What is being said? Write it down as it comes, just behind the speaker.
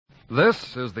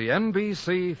This is the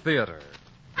NBC Theater.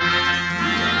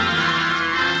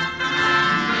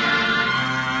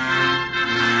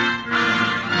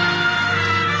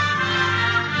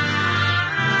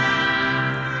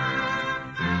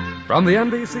 From the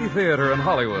NBC Theater in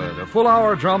Hollywood, a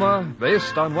full-hour drama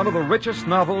based on one of the richest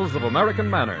novels of American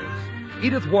manners,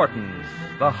 Edith Wharton's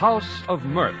The House of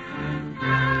Mirth.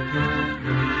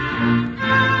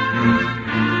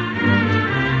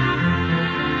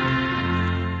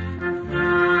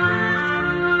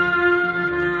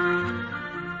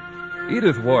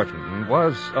 Edith Wharton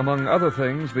was, among other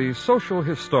things, the social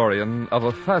historian of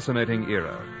a fascinating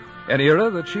era, an era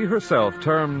that she herself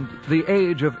termed the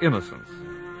Age of Innocence.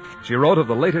 She wrote of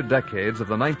the later decades of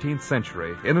the 19th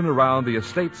century in and around the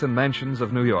estates and mansions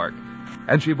of New York,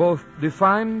 and she both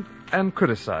defined and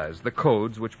criticized the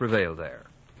codes which prevailed there.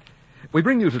 We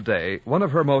bring you today one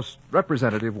of her most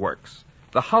representative works,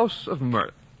 The House of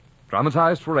Mirth,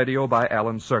 dramatized for radio by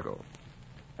Alan Sergel.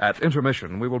 At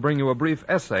intermission, we will bring you a brief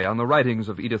essay on the writings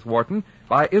of Edith Wharton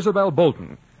by Isabel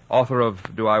Bolton, author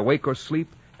of Do I Wake or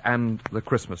Sleep and The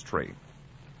Christmas Tree.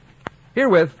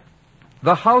 Herewith,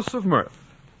 The House of Mirth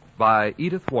by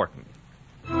Edith Wharton.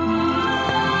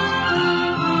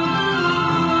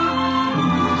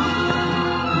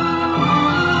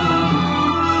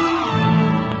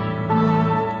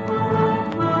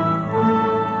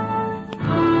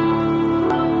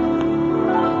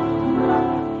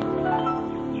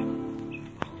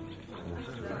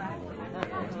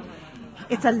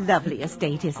 It's a lovely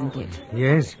estate, isn't it?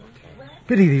 Yes.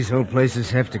 Pity these old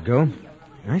places have to go.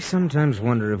 I sometimes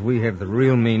wonder if we have the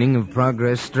real meaning of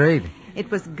Progress Strait. It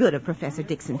was good of Professor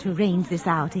Dixon to arrange this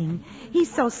outing.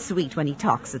 He's so sweet when he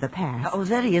talks of the past. Oh,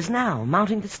 there he is now,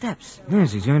 mounting the steps.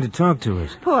 Yes, he's going to talk to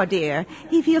us. Poor dear.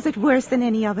 He feels it worse than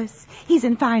any of us. He's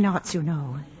in fine arts, you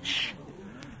know. Shh.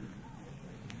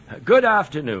 Good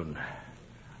afternoon.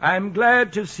 I'm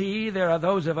glad to see there are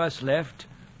those of us left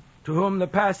to whom the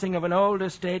passing of an old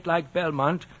estate like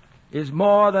Belmont is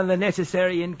more than the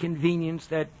necessary inconvenience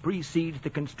that precedes the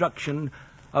construction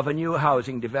of a new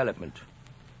housing development.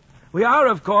 We are,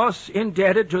 of course,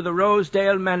 indebted to the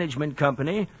Rosedale Management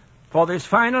Company for this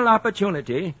final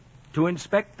opportunity to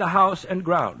inspect the house and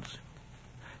grounds.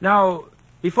 Now,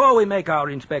 before we make our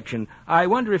inspection, I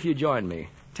wonder if you join me.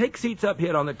 Take seats up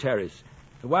here on the terrace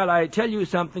while I tell you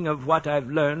something of what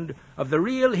I've learned of the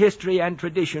real history and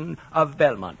tradition of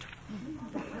Belmont.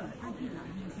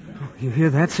 You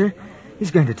hear that, sir? He's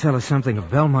going to tell us something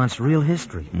of Belmont's real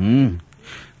history.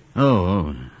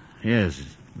 Oh, yes.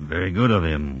 Very good of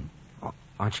him.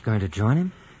 Aren't you going to join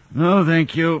him? No,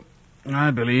 thank you. I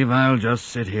believe I'll just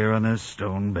sit here on this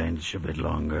stone bench a bit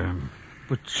longer.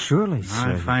 But surely,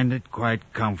 sir... I find it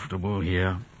quite comfortable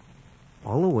here.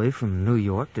 All the way from New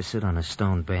York to sit on a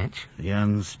stone bench? The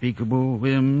unspeakable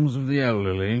whims of the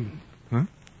elderly. Huh?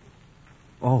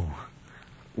 Oh.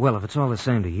 Well, if it's all the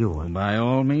same to you... Well, by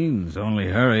all means, only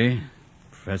hurry.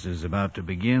 Professor's about to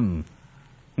begin.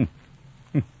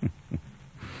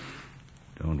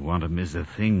 Don't want to miss a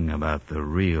thing about the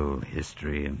real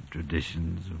history and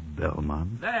traditions of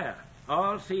Belmont. There.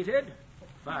 All seated?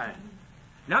 Fine.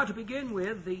 Now to begin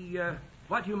with, the,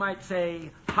 what you might say,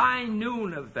 high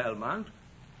noon of Belmont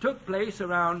took place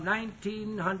around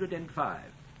 1905.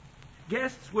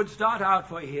 Guests would start out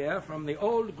for here from the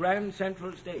old Grand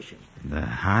Central Station. The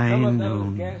high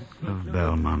noon of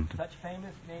Belmont,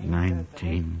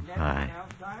 1905.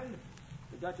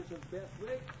 The Duchess of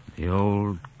Bestwick. The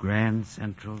old Grand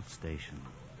Central Station.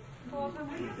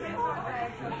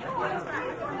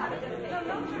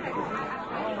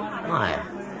 Why,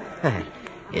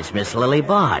 it's Miss Lily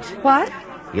Bart. What?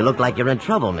 You look like you're in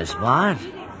trouble, Miss Bart.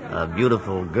 A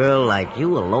beautiful girl like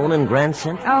you alone in Grand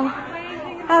Central. Oh,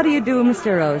 how do you do,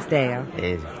 Mr. Rosedale?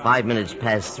 It's 5 minutes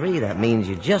past 3. That means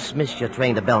you just missed your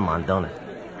train to Belmont, don't it?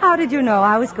 How did you know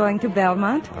I was going to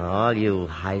Belmont? All you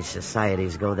high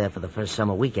societies go there for the first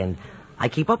summer weekend. I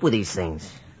keep up with these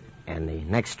things. And the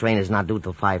next train is not due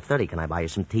till 5:30. Can I buy you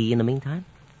some tea in the meantime?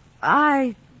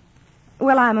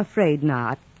 Well, I'm afraid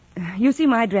not. You see,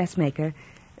 my dressmaker,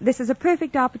 this is a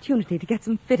perfect opportunity to get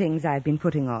some fittings I've been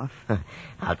putting off.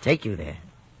 I'll take you there.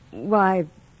 Why,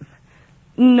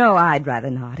 no, I'd rather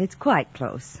not. It's quite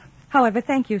close. However,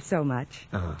 thank you so much.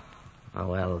 Oh,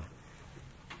 well,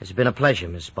 it's been a pleasure,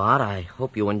 Miss Bart. I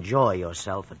hope you enjoy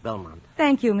yourself at Belmont.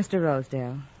 Thank you, Mr.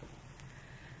 Rosedale.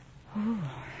 Oh.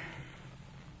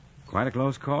 Quite a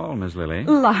close call, Miss Lily.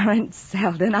 Lawrence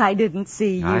Selden, I didn't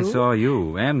see you. I saw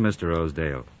you and Mr.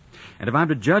 Rosedale. And if I'm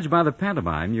to judge by the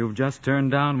pantomime, you've just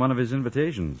turned down one of his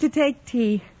invitations. To take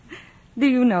tea. Do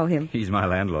you know him? He's my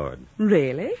landlord.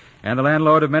 Really? And the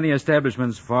landlord of many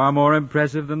establishments far more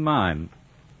impressive than mine.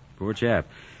 Poor chap.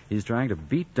 He's trying to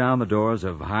beat down the doors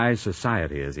of high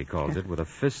society, as he calls it, with a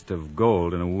fist of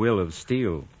gold and a will of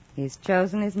steel. He's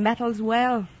chosen his metals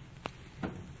well.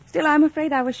 Still, I'm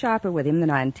afraid I was sharper with him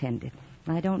than I intended.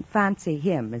 I don't fancy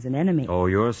him as an enemy. Oh,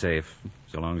 you're safe,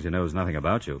 so long as he knows nothing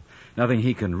about you. Nothing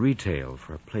he can retail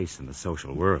for a place in the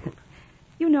social world.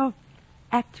 You know,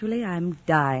 actually, I'm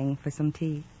dying for some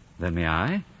tea. Then may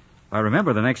I? I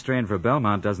remember the next train for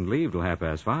Belmont doesn't leave till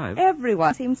 5:30.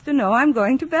 Everyone seems to know I'm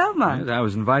going to Belmont. Yes, I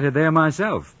was invited there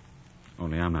myself.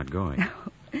 Only I'm not going.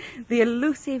 The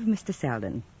elusive Mr.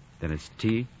 Selden. Then it's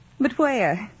tea? But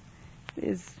where?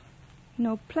 There's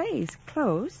no place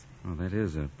close. Well, that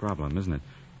is a problem, isn't it?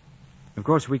 Of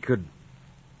course, we could...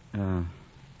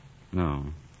 no.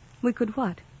 We could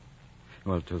what?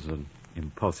 Well, it was an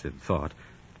impulsive thought.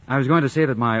 I was going to say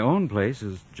that my own place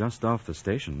is just off the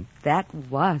station. That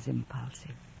was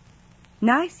impulsive.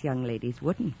 Nice young ladies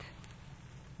wouldn't.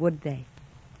 Would they?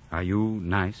 Are you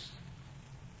nice?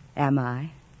 Am I?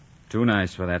 Too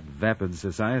nice for that vapid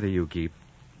society you keep.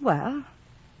 Well,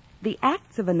 the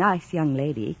acts of a nice young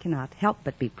lady cannot help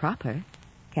but be proper,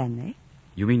 can they?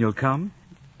 You mean you'll come?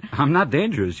 I'm not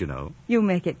dangerous, you know. You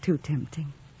make it too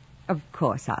tempting. Of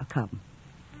course I'll come.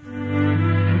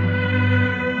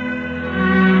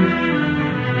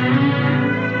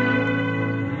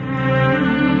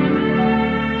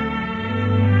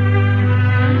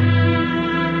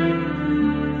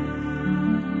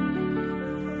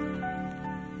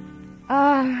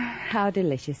 How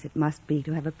delicious it must be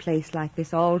to have a place like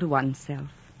this all to oneself.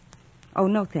 Oh,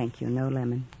 no, thank you, no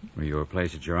lemon. Well, your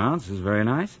place at your aunt's is very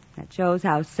nice. That shows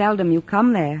how seldom you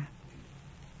come there.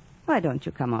 Why don't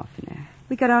you come oftener?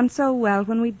 We get on so well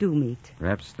when we do meet.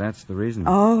 Perhaps that's the reason.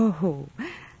 Oh,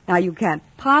 now you can't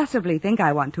possibly think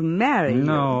I want to marry you.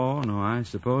 No, I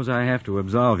suppose I have to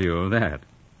absolve you of that.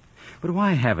 But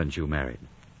why haven't you married?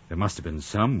 There must have been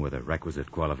some with the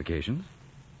requisite qualifications.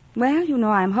 Well, you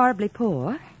know, I'm horribly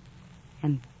poor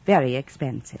and very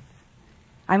expensive.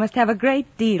 I must have a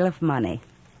great deal of money.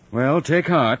 Well, take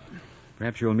heart.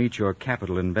 Perhaps you'll meet your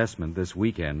capital investment this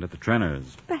weekend at the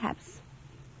Trenners'. Perhaps.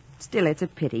 Still, it's a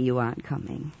pity you aren't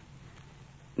coming.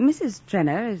 Mrs.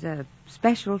 Trenner is a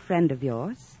special friend of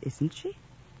yours, isn't she?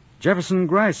 Jefferson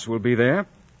Gryce will be there.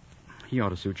 He ought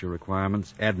to suit your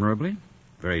requirements admirably.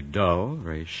 Very dull,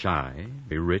 very shy,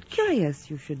 very rich.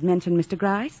 Curious you should mention Mr.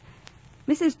 Gryce.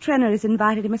 Mrs. Trenner has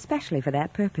invited him especially for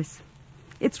that purpose.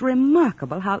 It's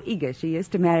remarkable how eager she is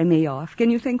to marry me off. Can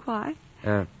you think why?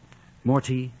 More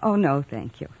tea? Oh, no,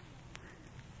 thank you.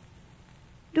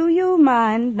 Do you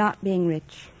mind not being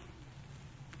rich?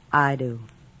 I do.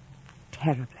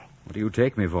 Terribly. What do you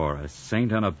take me for? A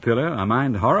saint on a pillar? I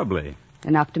mind horribly.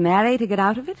 Enough to marry to get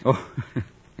out of it? Oh,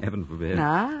 heaven forbid.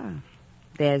 Ah,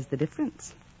 there's the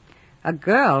difference. A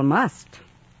girl must.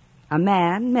 A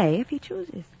man may if he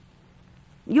chooses.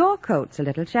 Your coat's a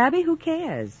little shabby. Who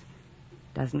cares?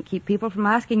 Doesn't keep people from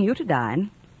asking you to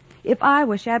dine. If I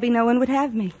were shabby, no one would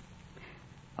have me.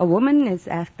 A woman is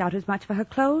asked out as much for her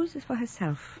clothes as for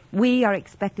herself. We are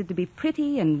expected to be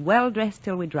pretty and well-dressed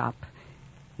till we drop.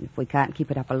 And if we can't keep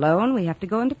it up alone, we have to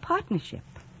go into partnership.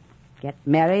 Get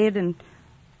married and...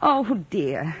 Oh,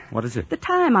 dear. What is it? The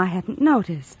time I hadn't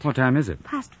noticed. What time is it?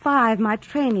 5:30. My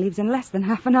train leaves in less than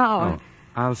half an hour. Oh,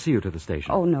 I'll see you to the station.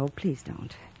 Oh, no, please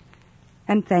don't.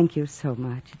 And thank you so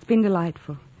much. It's been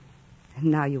delightful. And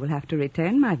now you will have to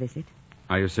return my visit.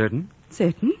 Are you certain?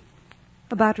 Certain?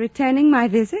 About returning my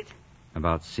visit?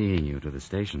 About seeing you to the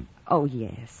station. Oh,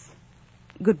 yes.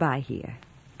 Goodbye here,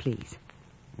 please.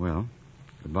 Well,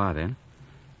 goodbye then.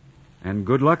 And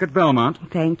good luck at Belmont.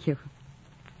 Thank you.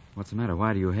 What's the matter?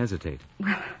 Why do you hesitate?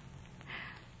 Well,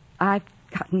 I've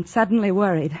gotten suddenly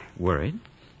worried. Worried?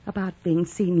 About being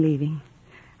seen leaving.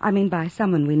 I mean by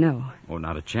someone we know. Oh,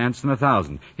 not a chance in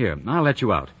 1,000. Here, I'll let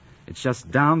you out. It's just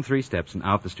down 3 steps and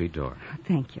out the street door.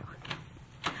 Thank you.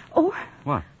 Oh.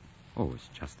 What? Oh, it's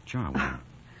just the charwoman.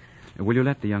 Will you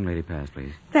let the young lady pass,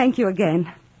 please? Thank you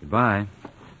again. Goodbye.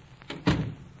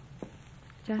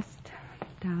 Just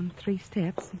down 3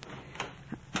 steps.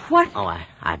 What? Oh,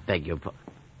 I beg your pardon.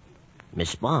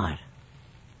 Miss Bard.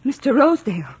 Mr.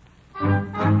 Rosedale.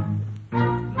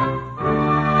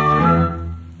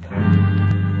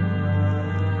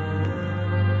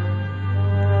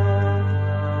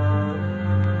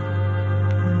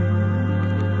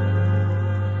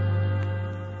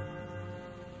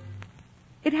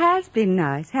 It has been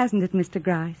nice, hasn't it, Mr.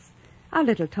 Gryce? Our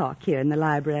little talk here in the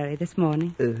library this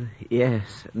morning.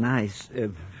 Yes, nice.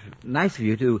 Nice of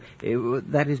you to,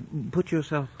 that is, put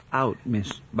yourself out,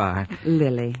 Miss Bard.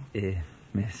 Lily.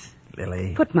 Miss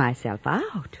Lily. Put myself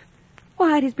out?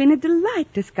 Why, it has been a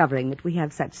delight discovering that we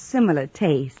have such similar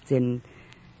tastes in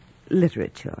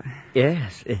literature.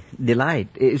 Yes, delight.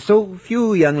 So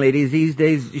few young ladies these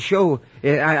days show,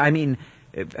 show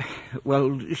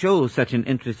such an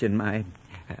interest in my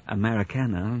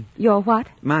Americana. Your what?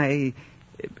 My,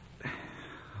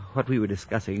 what we were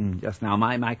discussing just now,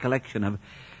 my collection of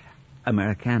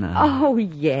Americana. Oh,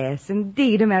 yes,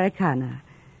 indeed, Americana.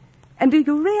 And do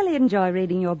you really enjoy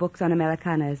reading your books on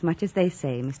Americana as much as they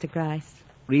say, Mr. Gryce?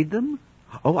 Read them?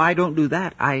 Oh, I don't do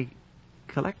that. I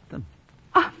collect them.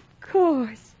 Of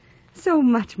course. So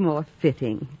much more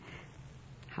fitting.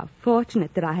 How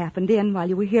fortunate that I happened in while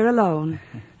you were here alone.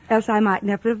 Else I might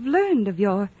never have learned of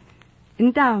your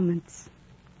endowments.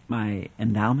 My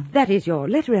endowment? That is, your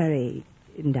literary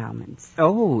endowments.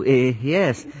 Oh,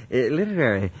 yes,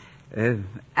 literary.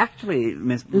 Actually,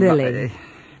 Miss... Lily.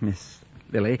 Miss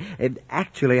Lily,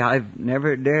 actually, I've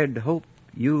never dared hope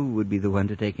you would be the one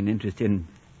to take an interest in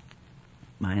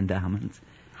my endowments.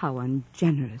 How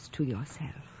ungenerous to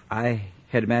yourself. I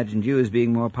had imagined you as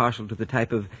being more partial to the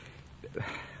type of...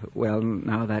 Well,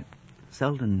 now that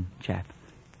Selden chap.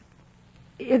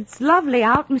 It's lovely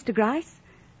out, Mr. Gryce.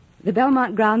 The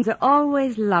Belmont grounds are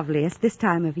always loveliest this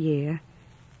time of year.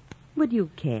 Would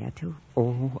you care to?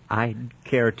 Oh, I'd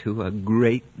care to a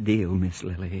great deal, Miss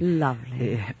Lily.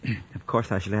 Lovely. Of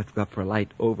course, I shall have to go up for a light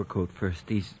overcoat first.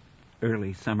 These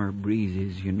early summer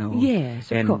breezes, you know. Yes,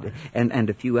 of course. And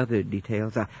a few other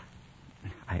details.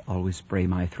 I always spray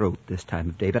my throat this time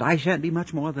of day, but I shan't be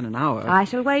much more than an hour. I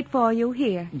shall wait for you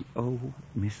here. Oh,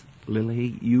 Miss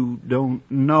Lily, you don't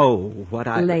know what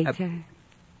I... Later,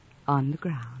 on the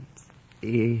grounds.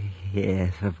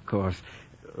 Yes, of course,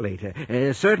 later.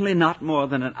 Certainly not more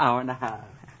than an hour and a half.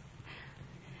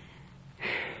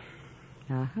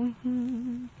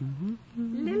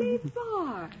 Lily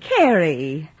Barr.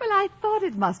 Carrie. Well, I thought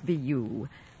it must be you.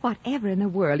 Whatever in the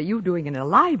world are you doing in a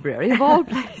library of all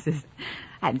places?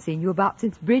 I hadn't seen you about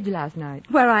since bridge last night.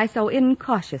 Where I so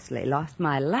incautiously lost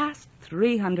my last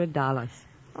 $300.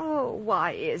 Oh,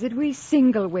 why is it we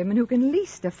single women who can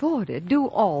least afford it do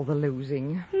all the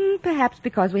losing? Perhaps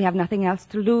because we have nothing else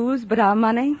to lose but our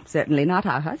money. Certainly not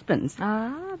our husbands.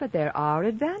 Ah, but there are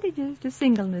advantages to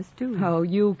singleness, too. Oh,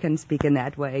 you can speak in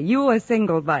that way. You are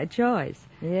single by choice.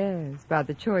 Yes, by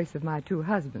the choice of my two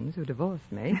husbands who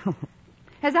divorced me.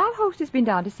 Has our hostess been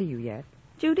down to see you yet?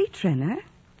 Judy Trenner?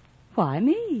 Why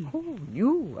me? Oh,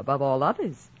 you, above all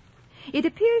others. It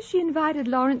appears she invited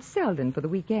Lawrence Selden for the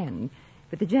weekend,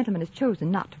 but the gentleman has chosen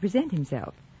not to present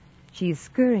himself. She is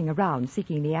scurrying around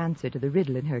seeking the answer to the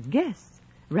riddle in her guests,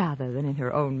 rather than in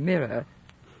her own mirror.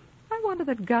 I wonder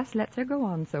that Gus lets her go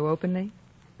on so openly,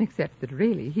 except that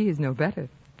really he is no better.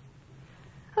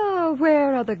 Oh,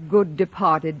 where are the good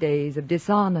departed days of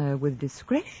dishonor with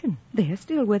discretion? They're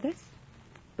still with us.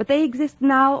 But they exist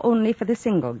now only for the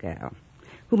single girl,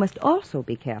 who must also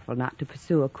be careful not to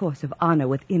pursue a course of honor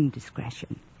with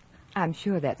indiscretion. I'm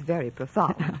sure that's very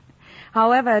profound.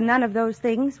 However, none of those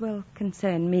things will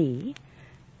concern me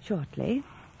shortly.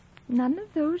 None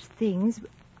of those things...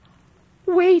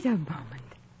 Wait a moment.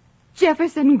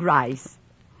 Jefferson Gryce.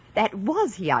 That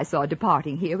was he I saw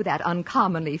departing here with that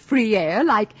uncommonly free air,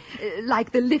 like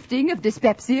the lifting of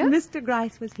dyspepsia. Mr.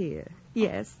 Gryce was here,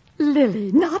 yes.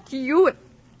 Lily, not you.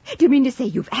 Do you mean to say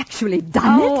you've actually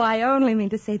done it? Oh, I only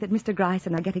mean to say that Mr. Gryce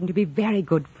and I are getting to be very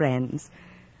good friends.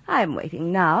 I'm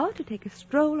waiting now to take a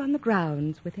stroll on the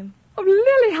grounds with him. Oh,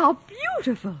 Lily, how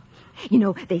beautiful. You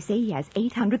know, they say he has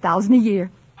 $800,000 a year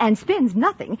and spends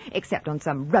nothing except on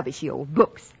some rubbishy old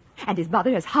books. And his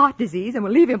mother has heart disease and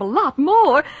will leave him a lot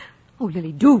more. Oh,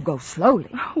 Lily, do go slowly.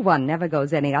 One never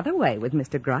goes any other way with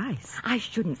Mr. Gryce. I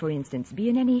shouldn't, for instance, be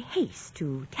in any haste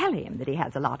to tell him that he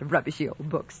has a lot of rubbishy old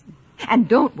books. And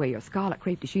don't wear your scarlet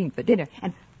crepe de chine for dinner.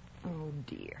 And, oh,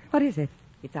 dear. What is it?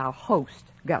 It's our host,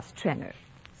 Gus Trenner.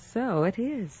 So it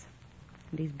is.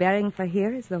 And he's bearing for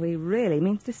here as though he really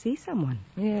means to see someone.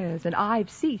 Yes, and I've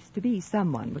ceased to be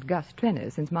someone with Gus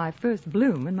Trenner since my first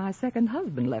bloom and my second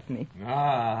husband left me.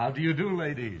 Ah, how do you do,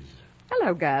 ladies?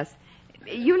 Hello, Gus.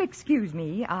 You'll excuse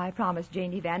me. I promised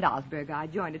Janie Van Osberg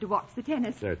I'd join her to watch the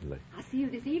tennis. Certainly. I'll see you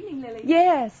this evening, Lily.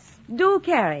 Yes, do,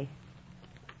 Carrie.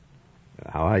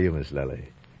 How are you, Miss Lily?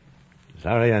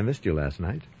 Sorry I missed you last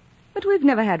night. But we've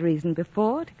never had reason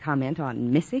before to comment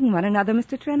on missing one another,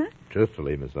 Mr. Trenner.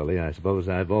 Truthfully, Miss Lily, I suppose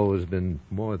I've always been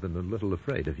more than a little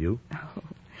afraid of you. Oh,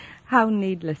 how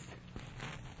needless.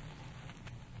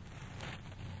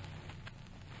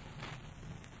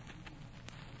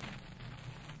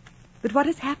 But what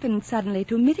has happened suddenly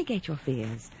to mitigate your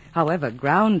fears, however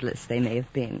groundless they may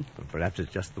have been? Well, perhaps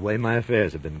it's just the way my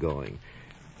affairs have been going.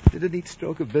 Did a neat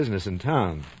stroke of business in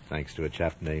town, thanks to a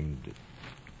chap named...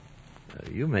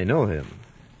 you may know him.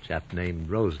 A chap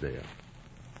named Rosedale.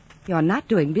 You're not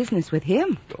doing business with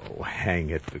him. Oh, hang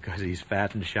it, because he's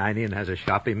fat and shiny and has a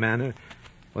shoppy manner.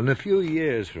 Well, in a few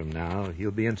years from now,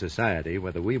 he'll be in society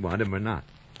whether we want him or not.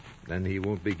 Then he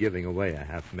won't be giving away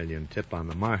a $500,000 tip on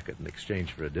the market in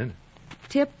exchange for a dinner.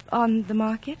 Tip on the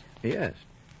market? Yes.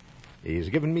 He's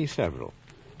given me several.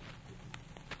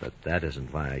 But that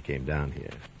isn't why I came down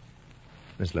here.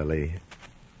 Miss Lily,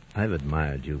 I've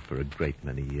admired you for a great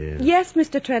many years. Yes,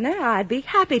 Mr. Trenner. I'd be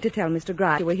happy to tell Mr.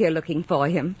 Grice you were here looking for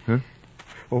him. Huh?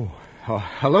 Oh,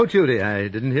 hello, Judy. I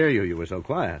didn't hear you. You were so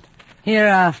quiet.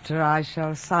 Hereafter I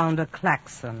shall sound a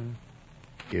klaxon.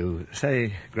 You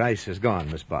say Grice is gone,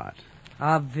 Miss Bart.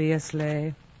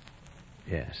 Obviously.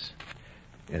 Yes.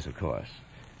 Yes, of course.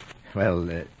 Well,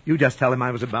 you just tell him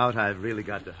I was about. I've really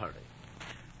got to hurry.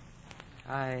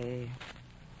 I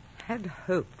had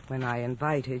hoped when I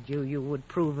invited you, you would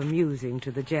prove amusing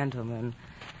to the gentleman.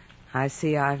 I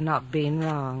see I've not been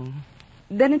wrong.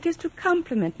 Then it is to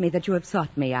compliment me that you have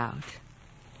sought me out.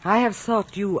 I have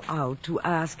sought you out to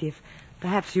ask if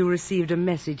perhaps you received a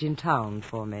message in town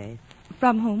for me.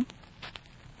 From whom?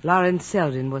 Lawrence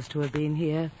Selden was to have been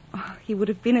here. Oh, he would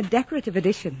have been a decorative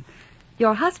addition.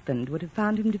 Your husband would have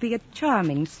found him to be a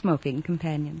charming smoking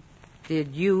companion.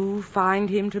 Did you find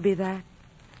him to be that?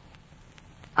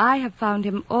 I have found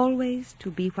him always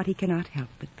to be what he cannot help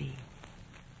but be.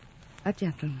 A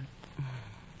gentleman.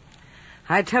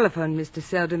 I telephoned Mr.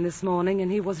 Selden this morning,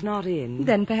 and he was not in.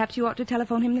 Then perhaps you ought to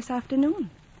telephone him this afternoon.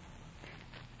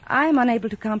 I am unable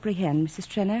to comprehend, Mrs.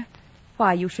 Trenner,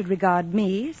 why you should regard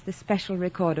me as the special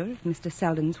recorder of Mr.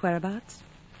 Selden's whereabouts.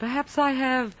 Perhaps I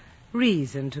have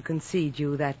reason to concede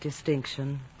you that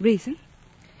distinction. Reason?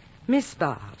 Miss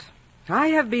Bart, I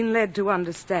have been led to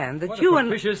understand that what you a and...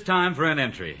 propitious time for an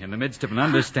entry in the midst of an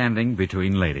understanding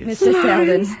between ladies. Mr.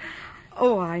 Selden.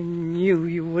 Oh, I knew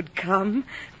you would come.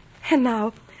 And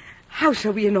now, how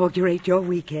shall we inaugurate your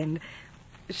weekend?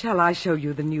 Shall I show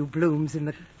you the new blooms in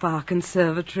the far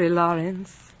conservatory,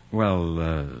 Lawrence?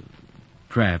 Well,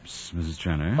 perhaps, Mrs.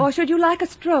 Trenner. Or should you like a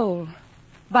stroll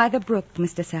by the brook,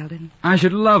 Mr. Selden? I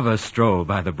should love a stroll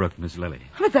by the brook, Miss Lily.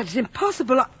 But that's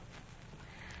impossible.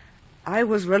 I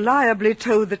was reliably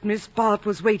told that Miss Bart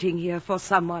was waiting here for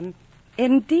someone.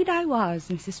 Indeed I was,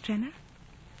 Mrs. Trenner.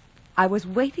 I was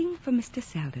waiting for Mr.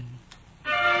 Selden.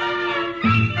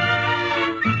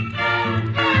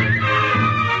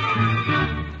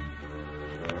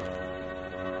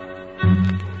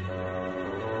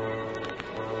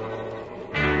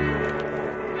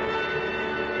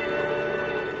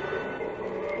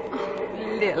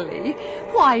 Lily,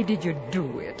 why did you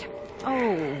do it?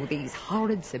 Oh, these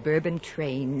horrid suburban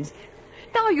trains.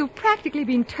 Now you've practically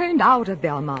been turned out of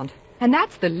Belmont, and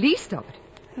that's the least of it.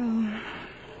 Oh,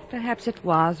 perhaps it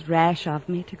was rash of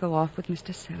me to go off with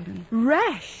Mr. Selden.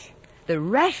 Rash? The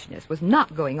rashness was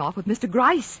not going off with Mr.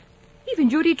 Grice. Even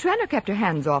Judy Trenner kept her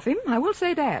hands off him, I will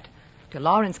say that. Till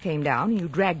Lawrence came down and you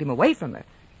dragged him away from her.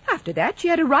 After that, she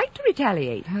had a right to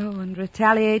retaliate. Oh, and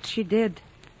retaliate she did.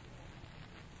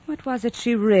 What was it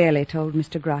she really told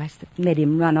Mr. Grice that made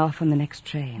him run off on the next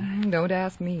train? Don't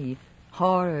ask me.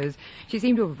 Horrors. She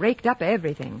seemed to have raked up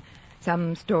everything.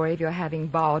 Some story of your having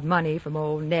borrowed money from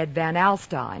old Ned Van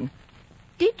Alstyne.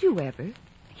 Did you ever?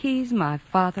 He's my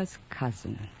father's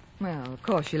cousin. Well, of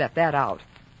course she left that out.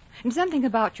 And something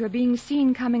about your being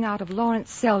seen coming out of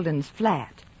Lawrence Selden's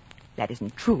flat. That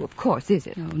isn't true, of course, is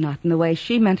it? No, not in the way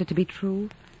she meant it to be true.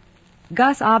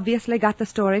 Gus obviously got the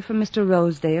story from Mr.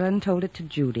 Rosedale and told it to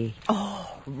Judy. Oh,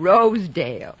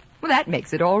 Rosedale. Well, that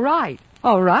makes it all right.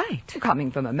 All right?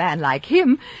 Coming from a man like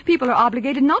him, people are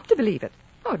obligated not to believe it.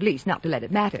 Or at least not to let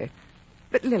it matter.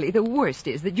 But, Lily, the worst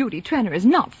is that Judy Trenner is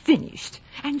not finished.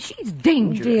 And she's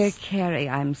dangerous. Dear Carrie,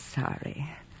 I'm sorry.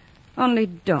 Only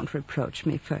don't reproach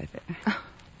me further.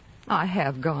 I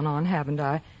have gone on, haven't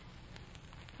I?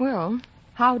 Well,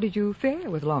 how did you fare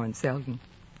with Lawrence Selden?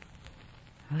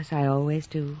 As I always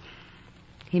do.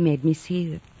 He made me see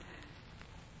that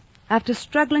after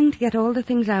struggling to get all the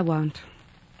things I want,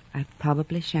 I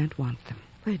probably shan't want them.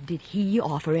 But did he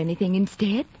offer anything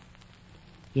instead?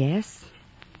 Yes.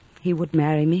 He would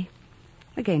marry me.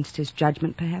 Against his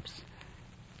judgment, perhaps.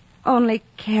 Only,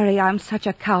 Carrie, I'm such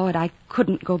a coward I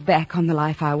couldn't go back on the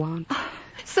life I want.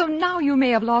 So now you may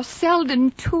have lost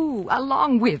Selden, too,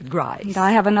 along with Grice. And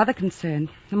I have another concern,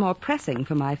 the more pressing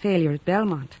for my failure at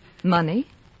Belmont. Money?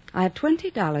 I have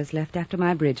 $20 left after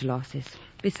my bridge losses,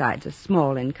 besides a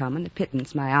small income and the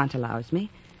pittance my aunt allows me.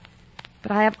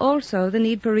 But I have also the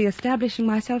need for reestablishing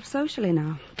myself socially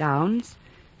now. Gowns,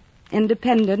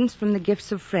 independence from the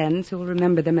gifts of friends who will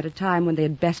remember them at a time when they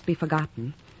had best be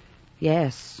forgotten.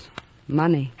 Yes,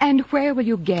 money. And where will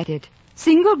you get it?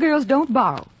 Single girls don't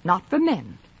borrow, not for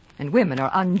men. And women are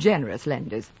ungenerous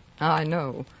lenders. I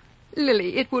know.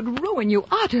 Lily, it would ruin you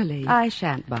utterly. I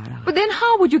shan't borrow. But then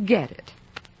how would you get it?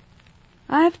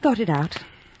 I've thought it out.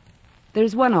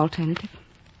 There's one alternative.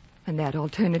 And that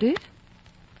alternative?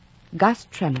 Gus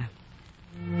Trenner.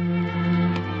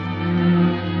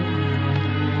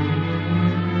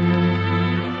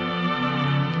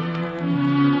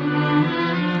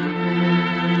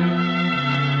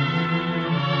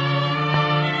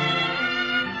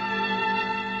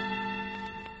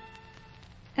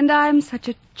 And I'm such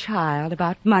a child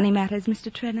about money matters,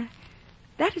 Mr. Trenner.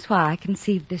 That is why I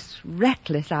conceived this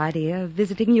reckless idea of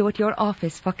visiting you at your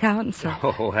office for counsel.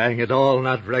 Oh, hang it all,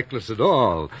 not reckless at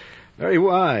all. Very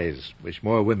wise. Wish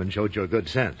more women showed your good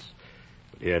sense.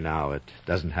 But here now, it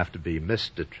doesn't have to be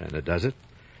Mr. Trenner, does it?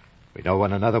 We know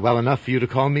one another well enough for you to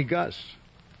call me Gus.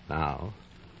 Now,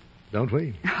 don't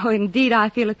we? Oh, indeed, I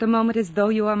feel at the moment as though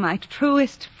you are my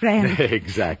truest friend.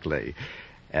 Exactly.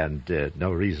 And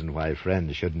no reason why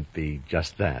friends shouldn't be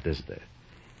just that, is there?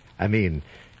 I mean,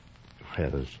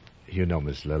 well, you know,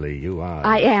 Miss Lily, you are...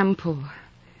 I am poor.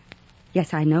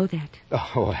 Yes, I know that.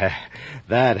 Oh,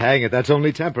 that, hang it, that's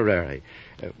only temporary.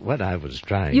 What I was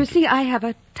trying You see, I have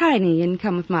a tiny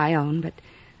income of my own, but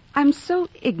I'm so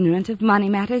ignorant of money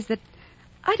matters that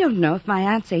I don't know if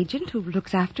my aunt's agent, who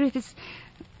looks after it, is...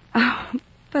 Oh,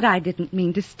 but I didn't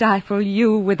mean to stifle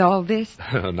you with all this.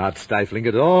 Not stifling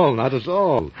at all, not at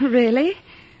all. Really?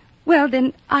 Well,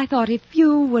 then, I thought if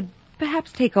you would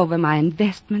perhaps take over my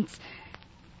investments.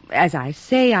 As I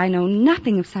say, I know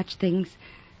nothing of such things.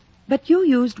 But you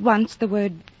used once the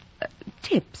word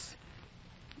tips.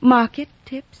 Market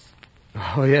tips?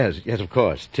 Oh, yes, of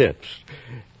course, tips.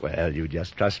 Well, you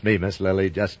just trust me, Miss Lily,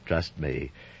 just trust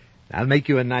me. I'll make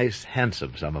you a nice,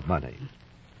 handsome sum of money.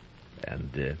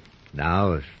 And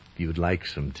now, if you'd like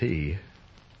some tea...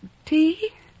 Tea?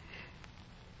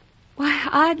 Why,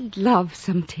 I'd love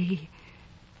some tea.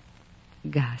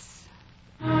 Gus.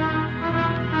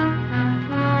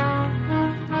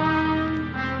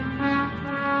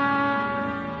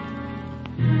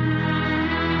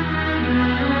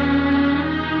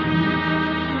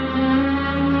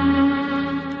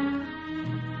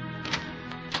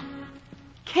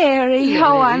 Carrie,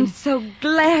 oh, I'm so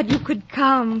glad you could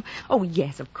come. Oh,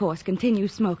 yes, of course. Continue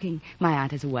smoking. My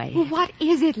aunt is away. Well, what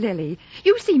is it, Lily?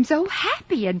 You seem so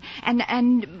happy and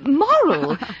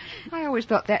moral. I always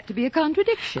thought that to be a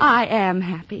contradiction. I am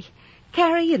happy.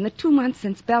 Carrie, in the 2 months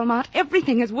since Belmont,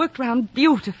 everything has worked round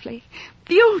beautifully.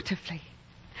 Beautifully.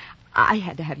 I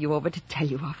had to have you over to tell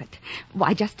you of it.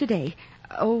 Why, just today.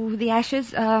 Oh, the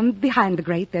ashes, behind the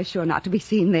grate. They're sure not to be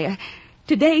seen there.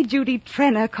 Today, Judy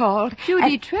Trenner called.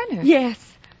 Judy Trenner? Yes.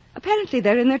 Apparently,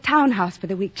 they're in their townhouse for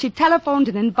the week. She telephoned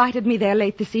and invited me there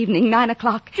late this evening,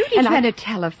 9:00. Judy Trenner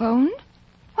telephoned?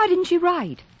 Why didn't she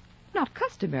write? Not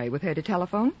customary with her to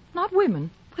telephone. Not women.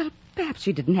 Well, perhaps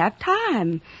she didn't have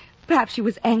time. Perhaps she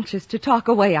was anxious to talk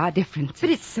away our differences.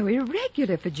 But it's so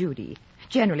irregular for Judy.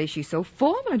 Generally, she's so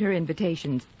formal in her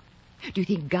invitations. Do you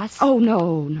think Gus... Oh,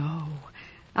 no.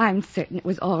 I'm certain it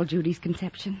was all Judy's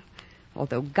conception.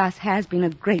 Although Gus has been a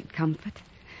great comfort.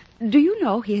 Do you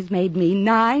know he has made me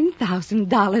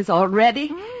 $9,000 already?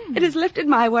 It has lifted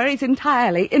my worries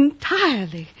entirely.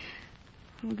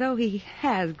 Although he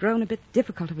has grown a bit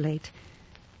difficult of late.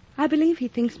 I believe he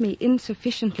thinks me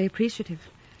insufficiently appreciative.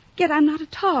 Yet I'm not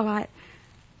at all. I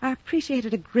appreciate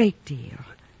it a great deal.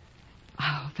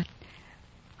 Oh, but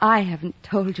I haven't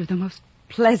told you the most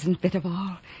pleasant bit of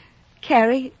all.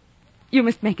 Carrie, you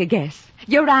must make a guess.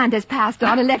 Your aunt has passed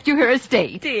on and left you her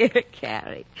estate. Dear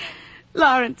Carrie,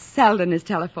 Lawrence Selden has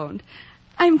telephoned.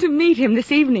 I'm to meet him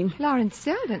this evening. Lawrence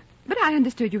Selden? But I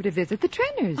understood you were to visit the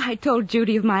Trenners. I told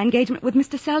Judy of my engagement with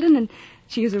Mr. Selden, and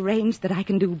she has arranged that I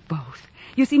can do both.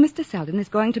 You see, Mr. Selden is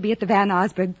going to be at the Van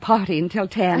Osburgh party until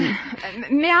 10.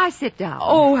 May I sit down?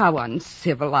 Oh, how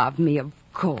uncivil of me, of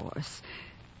course.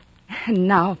 And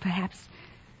now, perhaps,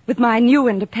 with my new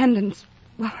independence...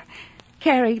 Well,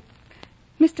 Carrie,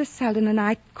 Mr. Selden and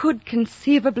I could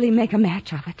conceivably make a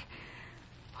match of it.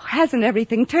 Hasn't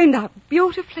everything turned out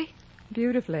beautifully?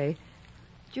 Beautifully.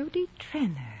 Judy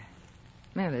Trenner.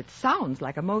 Well, it sounds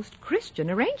like a most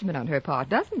Christian arrangement on her part,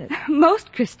 doesn't it?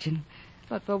 Most Christian.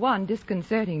 But for one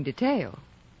disconcerting detail.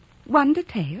 One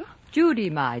detail? Judy,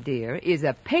 my dear, is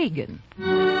a pagan.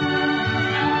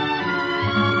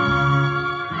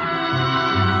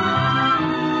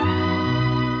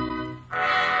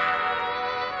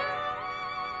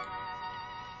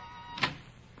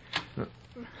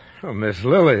 Oh, Miss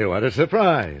Lily, what a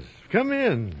surprise. Come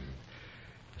in.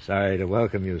 Sorry to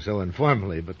welcome you so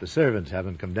informally, but the servants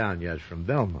haven't come down yet from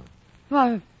Belmont.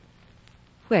 Well,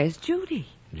 where's Judy?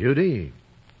 Judy?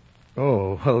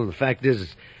 Oh, well, the fact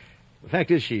is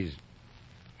she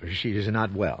is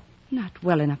not well. Not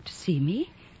well enough to see me?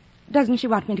 Doesn't she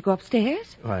want me to go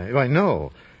upstairs? Why,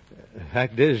 no. The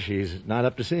fact is she's not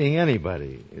up to seeing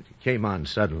anybody. It came on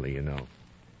suddenly, you know.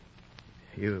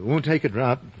 You won't take a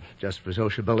drop just for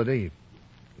sociability.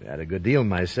 I had a good deal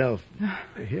myself.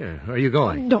 Here, where are you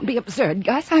going? Don't be absurd,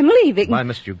 Gus. I'm leaving. Why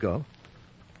must you go?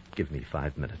 Give me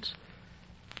 5 minutes.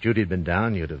 If Judy had been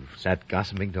down, you'd have sat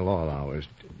gossiping till all hours.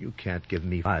 You can't give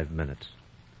me 5 minutes.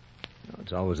 No,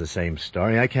 it's always the same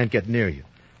story. I can't get near you.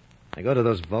 I go to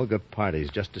those vulgar parties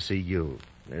just to see you.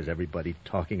 There's everybody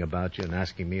talking about you and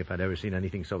asking me if I'd ever seen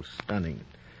anything so stunning.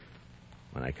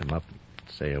 When I come up and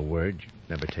say a word, you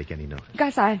never take any notice.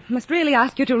 Gus, I must really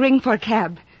ask you to ring for a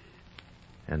cab.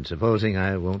 And supposing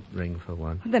I won't ring for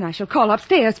one? Then I shall call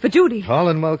upstairs for Judy. Call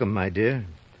and welcome, my dear.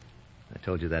 I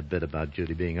told you that bit about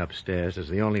Judy being upstairs is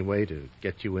the only way to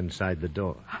get you inside the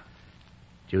door.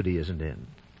 Judy isn't in.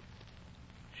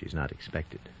 She's not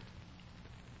expected.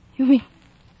 You mean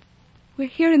we're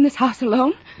here in this house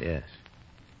alone? Yes.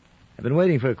 I've been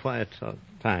waiting for a quiet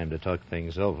time to talk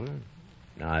things over.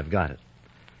 Now I've got it.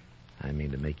 I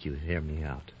mean to make you hear me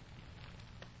out.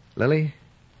 Lily,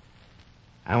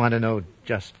 I want to know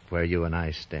just where you and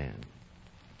I stand.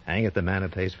 Hang at the man who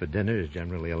pays for dinner is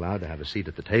generally allowed to have a seat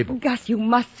at the table. Gus, you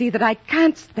must see that I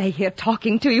can't stay here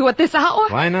talking to you at this hour.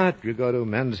 Why not? You go to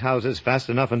men's houses fast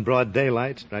enough in broad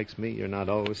daylight. Strikes me you're not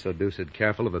always so deuced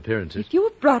careful of appearances. If you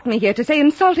have brought me here to say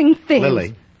insulting things...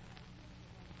 Lily,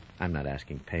 I'm not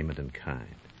asking payment in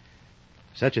kind.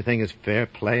 Such a thing as fair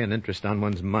play and interest on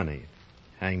one's money.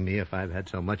 Hang me if I've had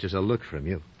so much as a look from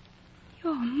you.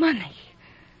 Your money?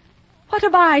 What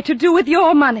have I to do with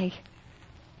your money?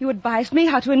 You advised me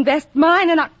how to invest mine,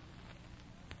 and I...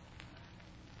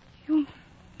 You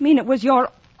mean it was your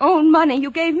own money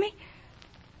you gave me?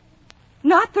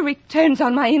 Not the returns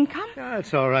on my income?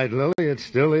 That's all right, Lily. It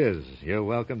still is. You're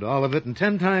welcome to all of it and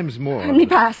 10 times more. Let me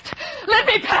past. Let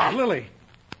me past! Lily.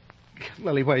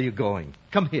 Lily, where are you going?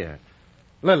 Come here.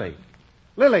 Lily.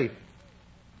 Lily.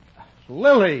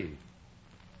 Lily.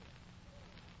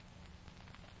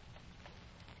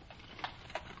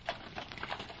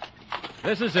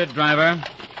 This is it, driver.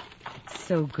 It's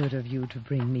so good of you to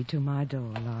bring me to my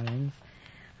door, Lawrence.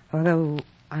 Although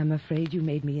I'm afraid you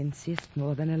made me insist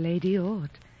more than a lady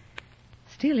ought.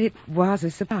 Still, it was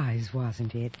a surprise,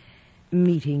 wasn't it?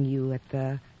 Meeting you at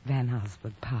the Van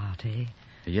Osburgh party.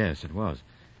 Yes, it was.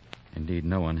 Indeed,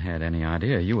 no one had any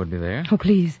idea you would be there. Oh,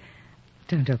 please,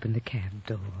 don't open the cab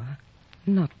door.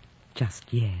 Not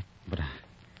just yet. But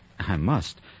I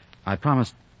must. I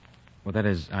promised... Well, that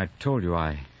is, I told you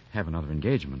I have another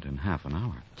engagement in half an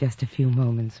hour. Just a few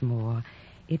moments more.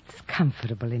 It's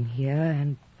comfortable in here,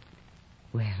 and...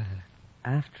 Well,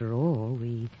 after all,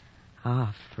 we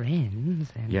are friends,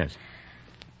 and... Yes.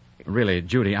 Really,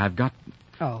 Judy, I've got...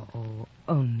 Oh,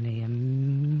 only a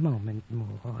moment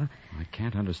more. I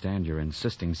can't understand your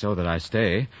insisting so that I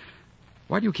stay.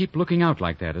 Why do you keep looking out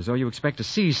like that, as though you expect to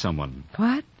see someone?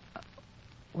 What?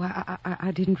 Well,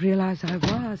 I didn't realize I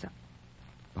was.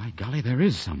 By golly, there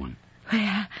is someone.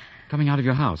 Where? Coming out of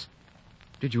your house.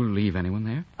 Did you leave anyone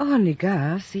there? Only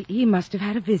Gus. He must have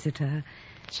had a visitor.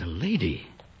 It's a lady.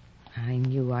 I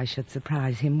knew I should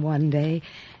surprise him one day.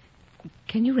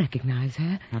 Can you recognize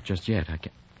her? Not just yet. I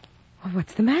can't... Well,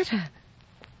 what's the matter?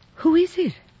 Who is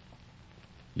it?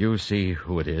 You see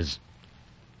who it is.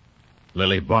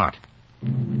 Lily Bart.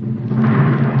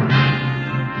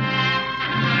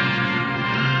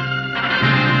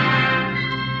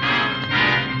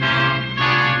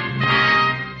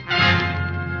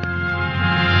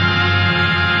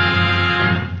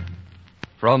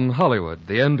 From Hollywood,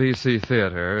 the NBC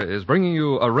Theater is bringing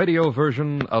you a radio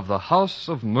version of The House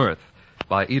of Mirth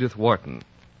by Edith Wharton.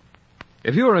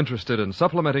 If you are interested in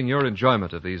supplementing your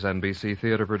enjoyment of these NBC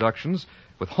Theater productions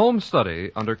with home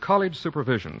study under college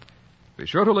supervision, be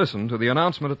sure to listen to the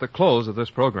announcement at the close of this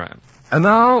program. And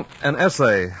now, an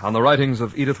essay on the writings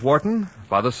of Edith Wharton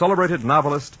by the celebrated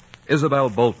novelist Isabel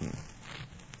Bolton.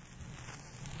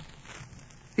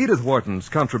 Edith Wharton's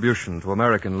contribution to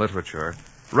American literature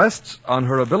rests on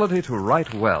her ability to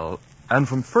write well and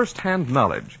from first-hand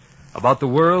knowledge about the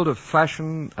world of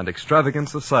fashion and extravagant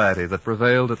society that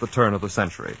prevailed at the turn of the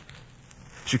century.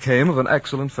 She came of an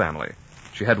excellent family.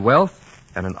 She had wealth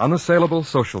and an unassailable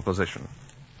social position.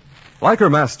 Like her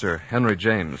master, Henry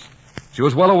James, she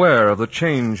was well aware of the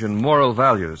change in moral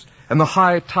values and the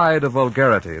high tide of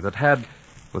vulgarity that had,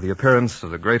 with the appearance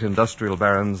of the great industrial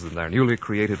barons and their newly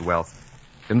created wealth,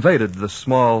 invaded the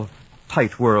small,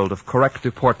 tight world of correct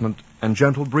deportment and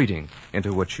gentle breeding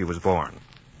into which she was born.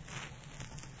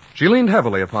 She leaned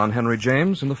heavily upon Henry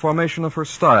James in the formation of her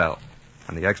style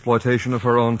and the exploitation of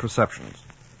her own perceptions.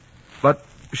 But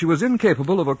she was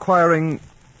incapable of acquiring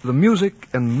the music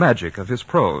and magic of his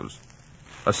prose,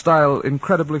 a style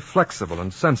incredibly flexible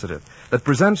and sensitive that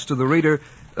presents to the reader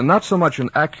not so much an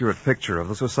accurate picture of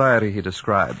the society he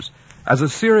describes as a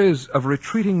series of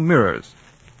retreating mirrors,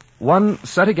 one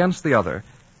set against the other,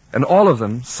 and all of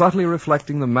them subtly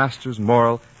reflecting the master's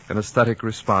moral and aesthetic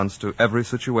response to every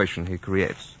situation he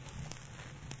creates.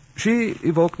 She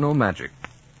evoked no magic.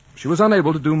 She was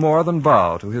unable to do more than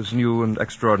bow to his new and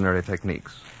extraordinary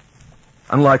techniques.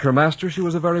 Unlike her master, she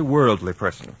was a very worldly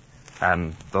person,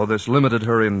 and though this limited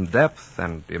her in depth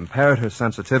and impaired her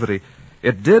sensitivity,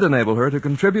 it did enable her to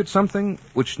contribute something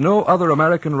which no other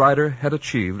American writer had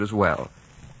achieved as well,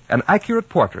 an accurate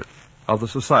portrait of the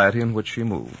society in which she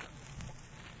moved.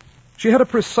 She had a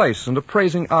precise and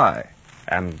appraising eye,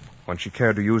 and, when she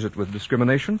cared to use it with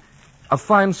discrimination, a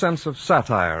fine sense of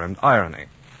satire and irony.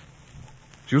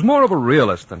 She was more of a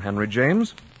realist than Henry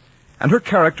James, and her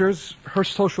characters, her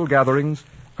social gatherings,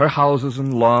 her houses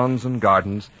and lawns and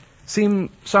gardens seemed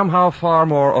somehow far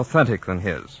more authentic than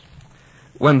his.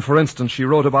 When, for instance, she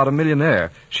wrote about a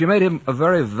millionaire, she made him a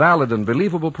very valid and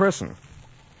believable person,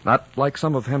 not like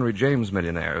some of Henry James'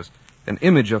 millionaires, an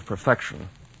image of perfection,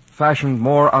 fashioned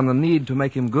more on the need to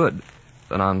make him good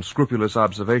than on scrupulous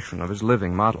observation of his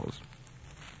living models.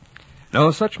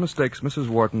 No, such mistakes Mrs.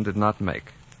 Wharton did not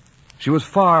make. She was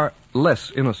far less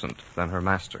innocent than her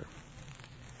master.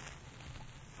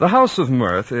 The House of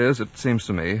Mirth is, it seems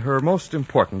to me, her most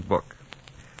important book.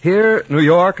 Here, New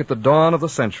York at the dawn of the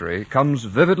century comes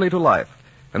vividly to life,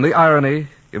 and the irony,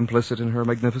 implicit in her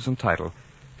magnificent title,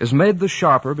 is made the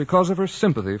sharper because of her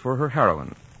sympathy for her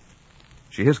heroine.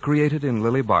 She has created in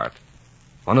Lily Bart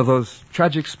one of those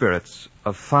tragic spirits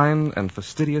of fine and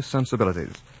fastidious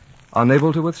sensibilities,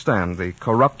 unable to withstand the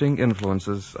corrupting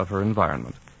influences of her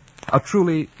environment. A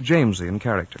truly Jamesian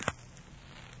character.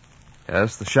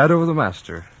 Yes, the shadow of the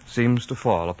master seems to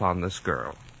fall upon this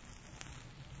girl.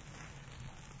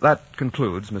 That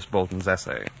concludes Miss Bolton's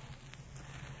essay.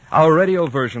 Our radio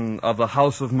version of The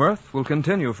House of Mirth will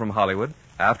continue from Hollywood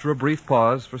after a brief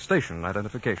pause for station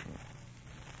identification.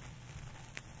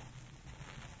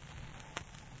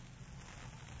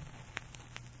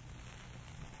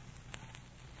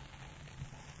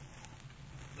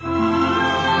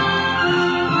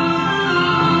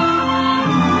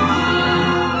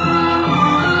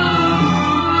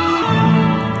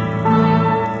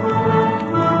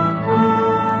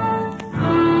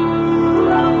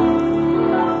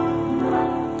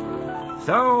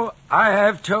 I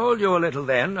have told you a little,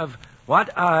 then, of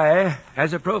what I,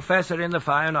 as a professor in the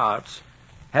fine arts,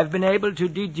 have been able to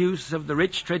deduce of the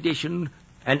rich tradition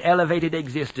and elevated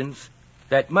existence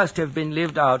that must have been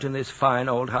lived out in this fine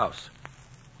old house.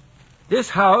 This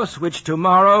house, which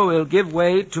tomorrow will give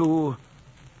way to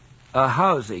a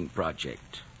housing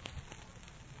project.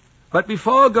 But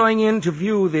before going in to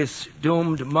view this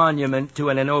doomed monument to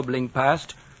an ennobling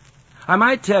past, I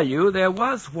might tell you there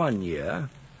was one year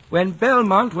when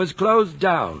Belmont was closed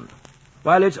down,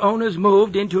 while its owners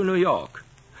moved into New York.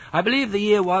 I believe the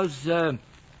year was,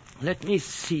 let me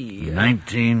see.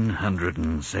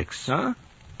 1906. Huh?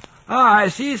 Ah, I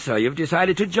see, sir. You've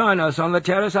decided to join us on the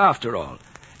terrace after all.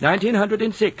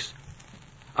 1906.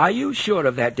 Are you sure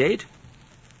of that date?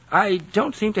 I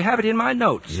don't seem to have it in my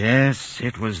notes. Yes,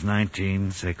 it was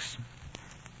 1906.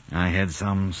 I had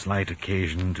some slight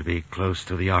occasion to be close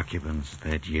to the occupants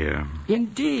that year.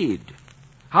 Indeed.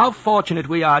 How fortunate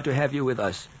we are to have you with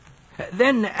us.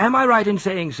 Then, am I right in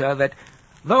saying, sir, that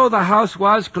though the house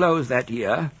was closed that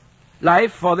year,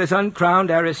 life for this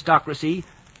uncrowned aristocracy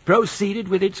proceeded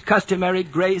with its customary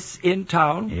grace in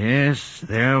town? Yes,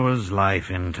 there was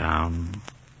life in town,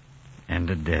 and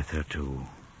a death or two.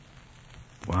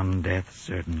 One death,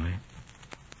 certainly,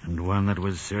 and one that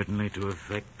was certainly to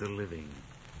affect the living.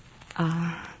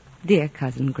 Ah, dear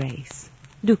Cousin Grace,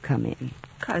 do come in.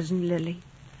 Cousin Lily.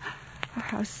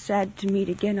 How sad to meet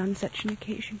again on such an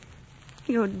occasion.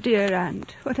 Your dear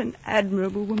aunt, what an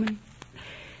admirable woman.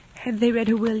 Have they read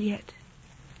her will yet?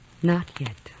 Not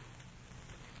yet.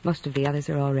 Most of the others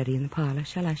are already in the parlor.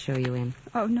 Shall I show you in?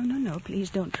 Oh, no,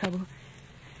 please don't trouble.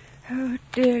 Oh,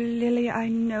 dear Lily, I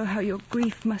know how your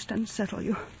grief must unsettle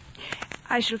you.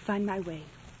 I shall find my way.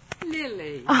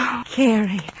 Lily. Oh,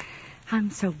 Carrie, I'm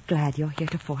so glad you're here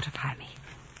to fortify me.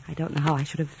 I don't know how I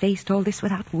should have faced all this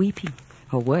without weeping,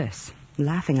 or worse,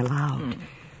 laughing aloud.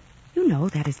 You know,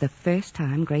 that is the first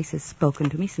time Grace has spoken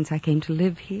to me since I came to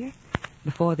live here.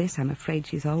 Before this, I'm afraid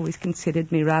she's always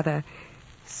considered me rather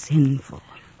sinful.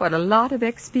 What a lot of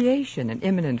expiation an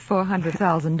imminent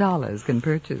 $400,000 can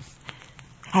purchase.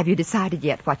 Have you decided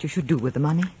yet what you should do with the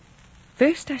money?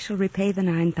 First, I shall repay the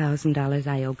 $9,000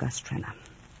 I owe Gus Trenner.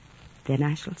 Then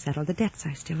I shall settle the debts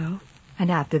I still owe.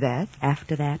 And after that?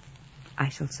 After that, I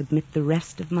shall submit the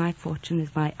rest of my fortune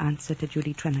as my answer to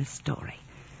Judy Trenner's story.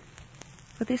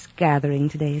 For this gathering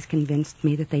today has convinced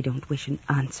me that they don't wish an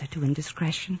answer to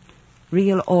indiscretion,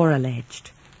 real or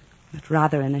alleged, but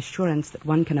rather an assurance that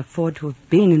one can afford to have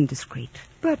been indiscreet.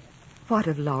 But what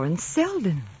of Lawrence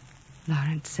Selden?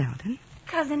 Lawrence Selden?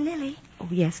 Cousin Lily. Oh,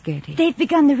 yes, Gertie. They've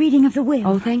begun the reading of the will.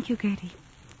 Oh, thank you, Gertie.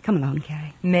 Come along,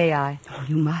 Carrie. May I? Oh,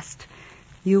 you must.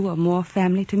 You are more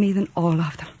family to me than all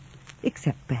of them.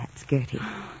 Except perhaps Gertie.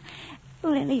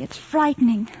 Lily, it's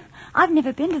frightening. I've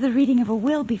never been to the reading of a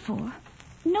will before.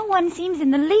 No one seems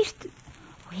in the least...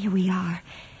 Oh, here we are.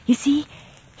 You see,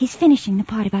 he's finishing the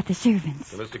part about the servants.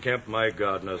 To Mr. Kemp, my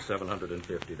gardener,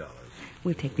 $750.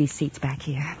 We'll take these seats back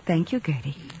here. Thank you,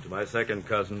 Gertie. To my second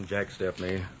cousin, Jack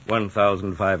Stepney,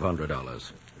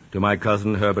 $1,500. To my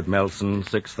cousin, Herbert Melson,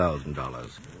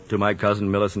 $6,000. To my cousin,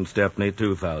 Millicent Stepney,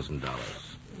 $2,000.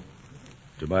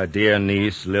 To my dear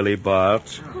niece, Lily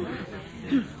Bart.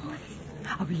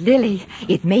 Oh, Lily,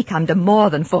 it may come to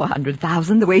more than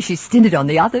 400,000 the way she's stinted on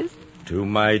the others. To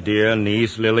my dear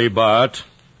niece, Lily Bart,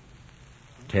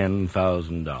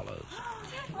 $10,000.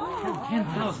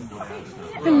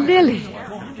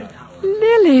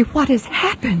 Lily, what has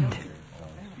happened?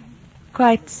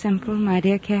 Quite simple, my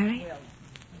dear Carrie.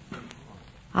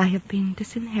 I have been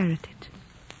disinherited.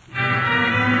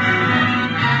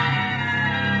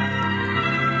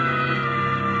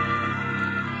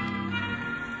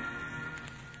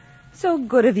 So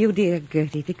good of you, dear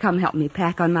Gertie, to come help me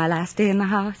pack on my last day in the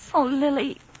house. Oh,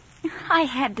 Lily, I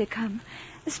had to come.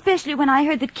 Especially when I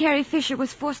heard that Carrie Fisher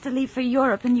was forced to leave for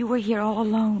Europe and you were here all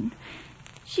alone.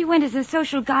 She went as a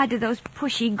social guide to those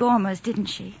pushy Gormers, didn't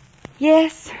she?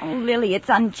 Yes. Oh, Lily, it's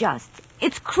unjust.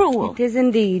 It's cruel. It is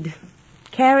indeed.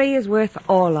 Carrie is worth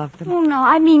all of them. Oh, no,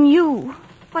 I mean you.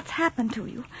 What's happened to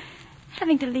you?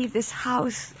 Having to leave this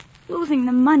house, losing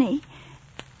the money.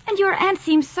 And your aunt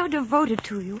seems so devoted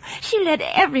to you. She led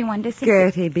everyone to see...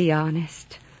 Gertie, be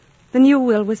honest. The new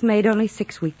will was made only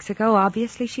 6 weeks ago.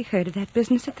 Obviously, she heard of that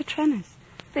business at the Trenners.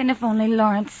 Then if only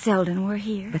Lawrence Selden were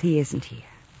here. But he isn't here.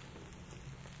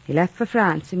 He left for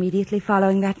France immediately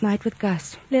following that night with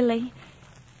Gus. Lily,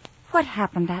 what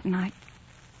happened that night?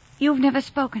 You've never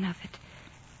spoken of it.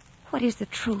 What is the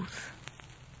truth?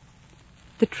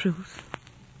 The truth?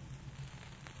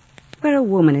 Where a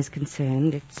woman is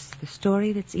concerned, it's the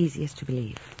story that's easiest to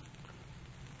believe.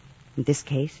 In this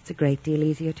case, it's a great deal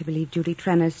easier to believe Judy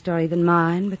Trenner's story than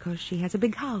mine because she has a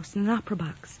big house and an opera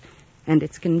box, and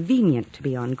it's convenient to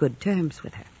be on good terms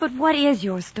with her. But what is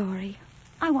your story?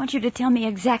 I want you to tell me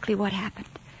exactly what happened.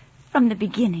 From the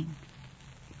beginning.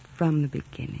 From the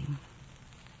beginning.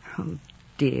 Oh,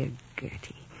 dear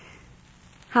Gertie.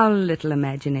 How little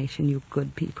imagination you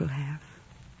good people have.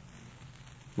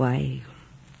 Why,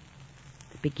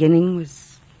 the beginning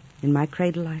was in my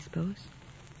cradle, I suppose.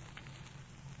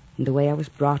 And the way I was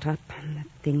brought up and the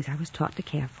things I was taught to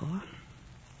care for.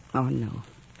 Oh, no.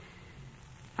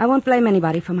 I won't blame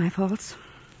anybody for my faults.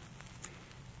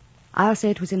 I'll say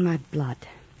it was in my blood.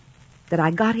 That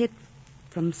I got it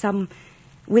from some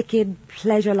wicked,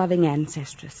 pleasure-loving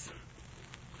ancestress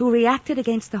who reacted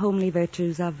against the homely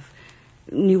virtues of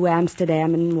New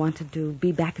Amsterdam and wanted to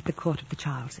be back at the court of the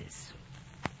Charleses.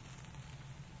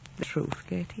 The truth,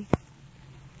 Gertie.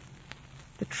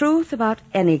 The truth about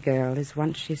any girl is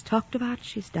once she's talked about,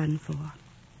 she's done for.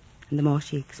 And the more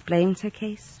she explains her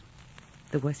case,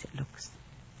 the worse it looks.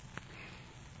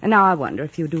 And now I wonder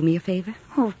if you'll do me a favor.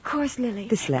 Oh, of course, Lily.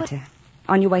 This letter.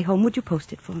 On your way home, would you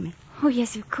post it for me? Oh,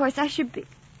 yes, of course. I should be...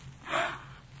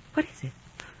 What is it?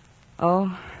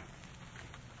 Oh,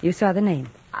 you saw the name.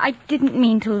 I didn't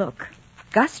mean to look.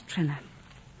 Gus Trenner.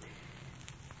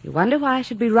 You wonder why I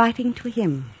should be writing to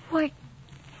him? Why,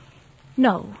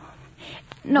 no.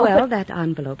 No, well, but... that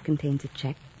envelope contains a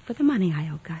check for the money I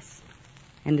owe Gus.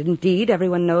 And indeed,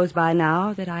 everyone knows by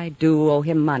now that I do owe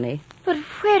him money. But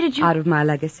where did you... Out of my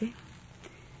legacy.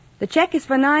 The check is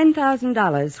for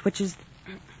 $9,000, which is...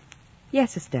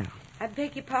 Yes, Estelle. I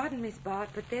beg your pardon, Miss Bart,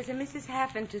 but there's a Mrs.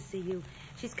 Haffen to see you.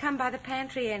 She's come by the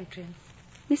pantry entrance.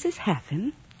 Mrs.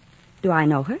 Haffen? Do I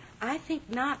know her? I think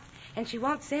not. And she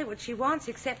won't say what she wants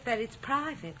except that it's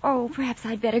private. Oh, perhaps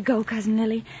I'd better go, Cousin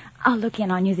Lily. I'll look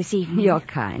in on you this evening. You're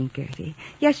kind, Gertie.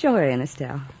 Yes, show her in,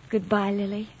 Estelle. Goodbye,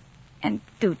 Lily. And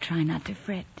do try not to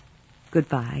fret.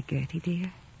 Goodbye, Gertie,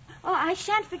 dear. Oh, I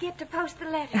shan't forget to post the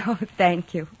letter. Oh,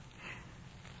 thank you.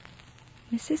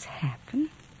 Mrs. Happen?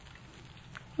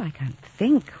 Well, I can't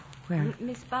think where...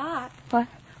 Miss Bart. What?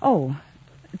 Oh,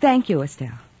 thank you,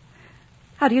 Estelle.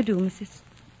 How do you do, Mrs.?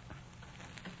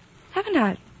 Haven't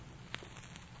I...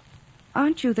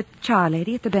 Aren't you the char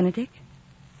lady at the Benedict?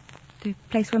 The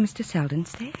place where Mr. Selden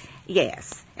stays?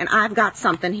 Yes, and I've got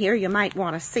something here you might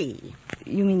want to see.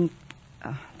 You mean...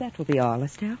 that will be all,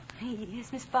 Estelle.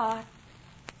 Yes, Miss Bart.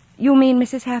 You mean,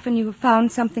 Mrs. Haffen, you have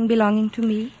found something belonging to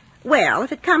me? Well,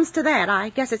 if it comes to that, I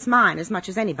guess it's mine as much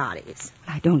as anybody's.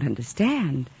 I don't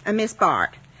understand. Miss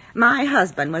Bart, my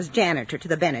husband was janitor to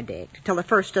the Benedict till the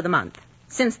 1st of the month.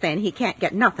 Since then, he can't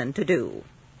get nothing to do.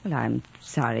 Well, I'm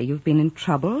sorry you've been in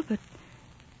trouble, but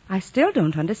I still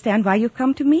don't understand why you've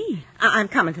come to me. I'm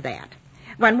coming to that.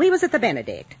 When we was at the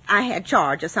Benedict, I had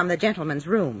charge of some of the gentlemen's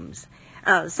rooms.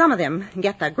 Some of them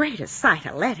get the greatest sight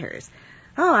of letters.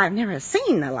 Oh, I've never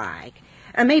seen the like.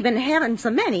 Maybe having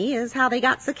so many is how they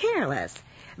got so careless.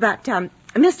 But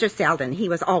Mr. Selden, he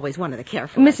was always one of the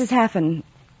careful. Mrs. Haffen,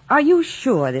 are you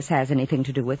sure this has anything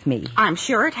to do with me? I'm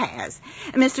sure it has.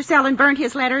 Mr. Selden burnt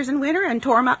his letters in winter and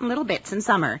tore them up in little bits in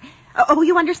summer. Oh,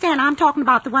 you understand, I'm talking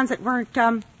about the ones that weren't,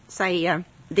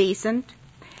 decent.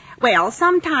 Well,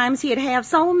 sometimes he'd have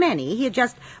so many, he'd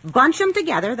just bunch them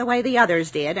together the way the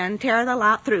others did and tear the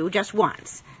lot through just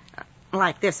once.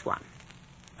 Like this one.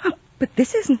 Oh, but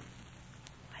this isn't...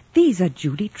 These are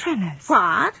Judy Trenner's.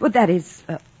 What? Well, that is...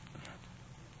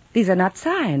 these are not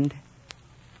signed.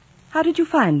 How did you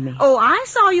find me? Oh, I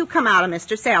saw you come out of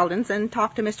Mr. Selden's and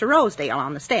talk to Mr. Rosedale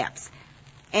on the steps.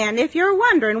 And if you're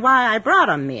wondering why I brought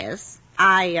 'em, miss,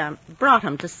 I brought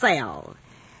 'em to sell.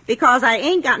 Because I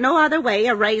ain't got no other way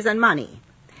of raising money.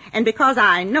 And because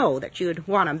I know that you'd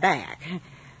want 'em back.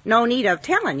 No need of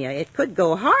telling you, it could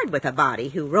go hard with a body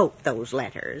who wrote those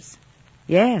letters.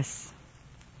 Yes.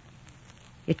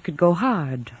 It could go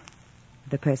hard,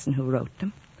 the person who wrote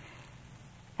them.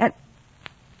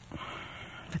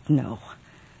 But no.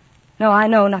 No, I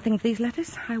know nothing of these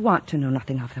letters. I want to know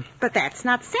nothing of them. But that's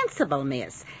not sensible,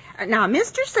 miss. Now,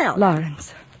 Mr. Selden...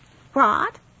 Lawrence.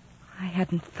 What? I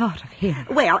hadn't thought of him.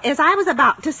 Well, as I was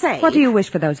about to say... What do you wish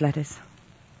for those letters?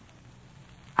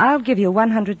 I'll give you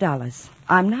 $100.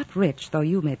 I'm not rich, though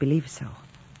you may believe so.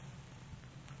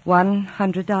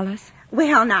 $100?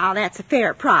 Well, now, that's a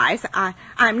fair price.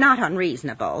 I'm not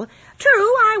unreasonable. True,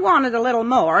 I wanted a little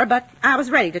more, but I was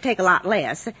ready to take a lot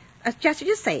less. Just as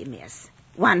you say, miss.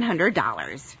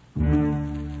 $100.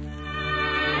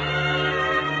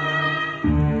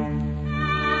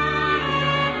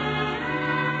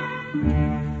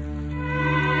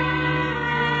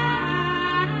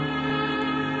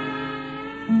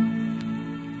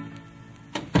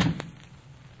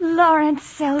 Lawrence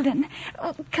Selden.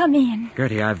 Oh, come in.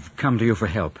 Gertie, I've come to you for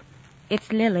help.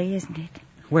 It's Lily, isn't it?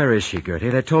 Where is she, Gertie?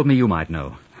 They told me you might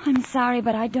know. I'm sorry,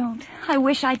 but I don't. I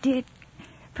wish I did.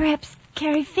 Perhaps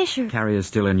Carrie Fisher. Carrie is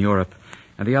still in Europe,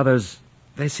 and the others,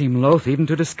 they seem loath even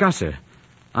to discuss her.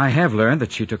 I have learned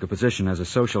that she took a position as a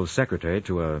social secretary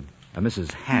to a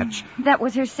Mrs. Hatch. That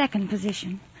was her second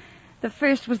position. The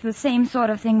first was the same sort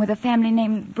of thing with a family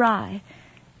named Bry.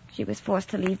 She was forced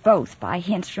to leave both by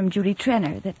hints from Judy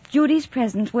Trenner that Judy's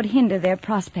presence would hinder their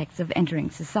prospects of entering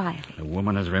society. The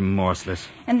woman is remorseless.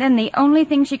 And then the only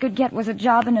thing she could get was a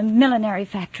job in a millinery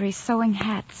factory sewing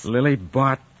hats. Lily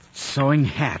Bart sewing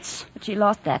hats. But she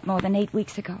lost that more than 8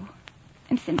 weeks ago.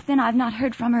 And since then I've not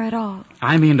heard from her at all.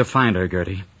 I mean to find her,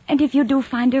 Gertie. And if you do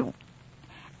find her...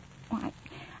 Well,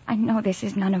 I know this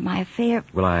is none of my affair.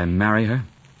 Will I marry her?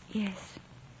 Yes.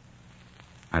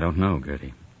 I don't know,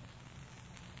 Gertie.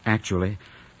 Actually,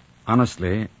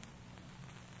 honestly,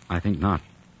 I think not.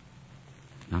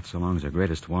 Not so long as her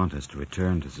greatest want is to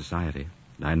return to society.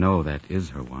 I know that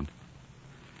is her want.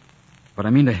 But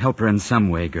I mean to help her in some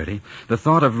way, Gertie. The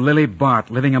thought of Lily Bart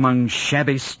living among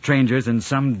shabby strangers in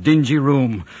some dingy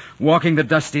room, walking the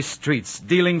dusty streets,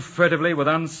 dealing furtively with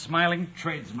unsmiling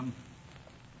tradesmen.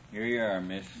 Here you are,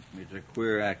 miss. It's a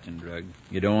queer acting drug.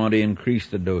 You don't want to increase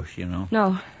the dose, you know.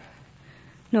 No,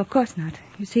 of course not.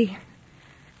 You see...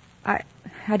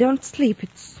 I don't sleep.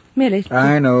 It's merely...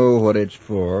 I know what it's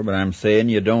for, but I'm saying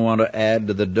you don't want to add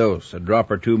to the dose. A drop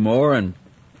or two more, and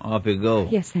off you go.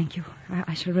 Yes, thank you.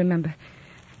 I shall remember.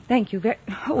 Thank you very...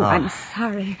 Oh, I'm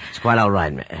sorry. It's quite all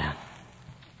right, man.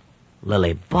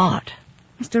 Lily Bart.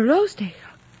 Mr. Rosedale.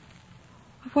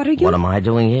 What are you... What am I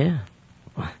doing here?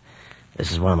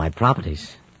 This is one of my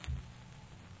properties.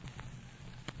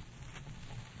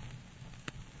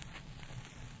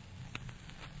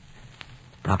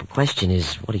 Proper question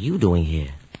is, what are you doing here?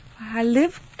 I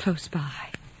live close by.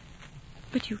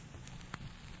 But you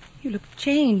look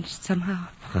changed somehow.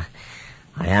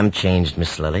 I am changed,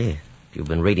 Miss Lily. If you've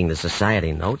been reading the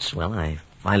society notes, well, I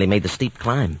finally made the steep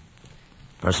climb.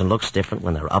 Person looks different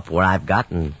when they're up where I've got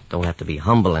and don't have to be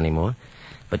humble anymore.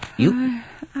 But you...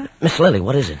 Miss Lily,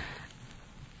 what is it?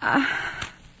 I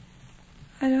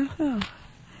don't know.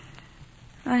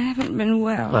 I haven't been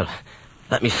well. Well,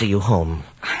 let me see you home.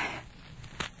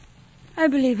 I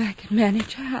believe I can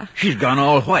manage her. She's gone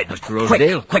all white, Mr.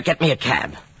 Rosedale. Quick, get me a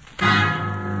cab.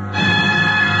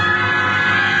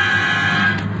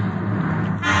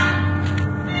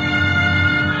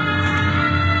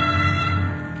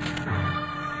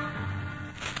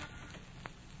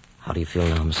 How do you feel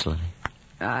now, Miss Lily?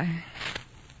 I'm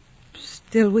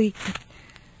still weak.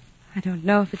 I don't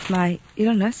know if it's my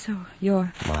illness or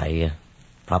your... My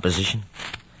proposition?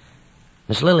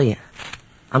 Miss Lily,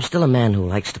 I'm still a man who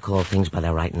likes to call things by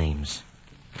their right names.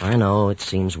 I know it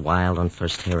seems wild on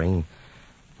first hearing,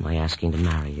 my asking to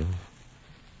marry you.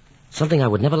 Something I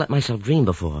would never let myself dream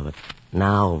before, but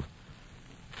now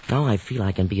I feel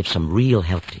I can be of some real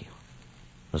help to you.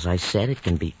 As I said, it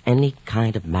can be any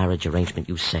kind of marriage arrangement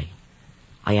you say.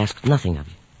 I ask nothing of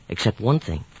you, except one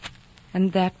thing.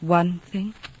 And that one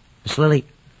thing? Miss Lily,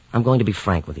 I'm going to be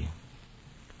frank with you.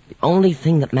 The only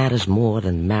thing that matters more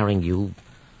than marrying you,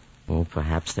 well,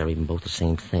 perhaps they're even both the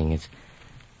same thing, is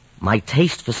my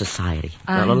taste for society.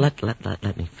 Now,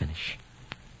 let me finish.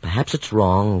 Perhaps it's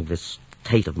wrong, this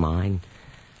taste of mine.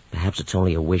 Perhaps it's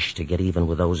only a wish to get even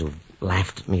with those who've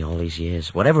laughed at me all these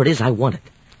years. Whatever it is, I want it.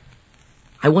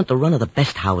 I want the run of the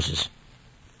best houses.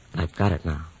 I've got it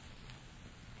now.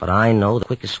 But I know the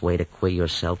quickest way to acquaint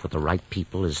yourself with the right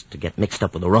people is to get mixed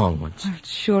up with the wrong ones. Well,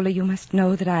 surely you must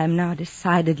know that I am now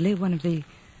decidedly one of the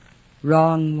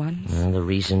wrong ones. The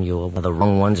reason you're one of the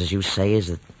wrong ones, as you say, is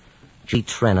that Judy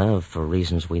Trenner, for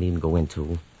reasons we needn't go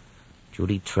into,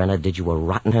 Judy Trenner did you a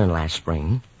rotten turn last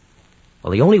spring.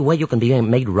 Well, the only way you can be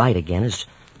made right again is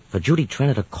for Judy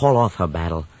Trenner to call off her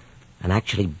battle and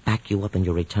actually back you up in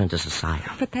your return to society.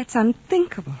 But that's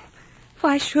unthinkable.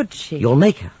 Why should she? You'll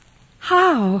make her.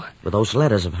 How? With those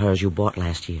letters of hers you bought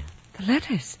last year. The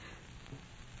letters?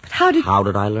 But how did... How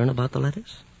did I learn about the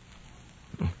letters?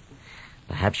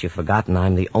 Perhaps you've forgotten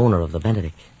I'm the owner of the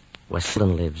Benedict, where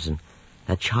Selden lives and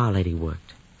that char lady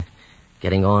worked.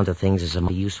 Getting on to things is a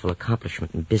useful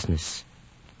accomplishment in business.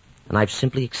 And I've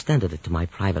simply extended it to my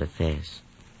private affairs.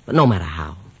 But no matter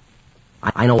how,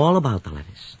 I know all about the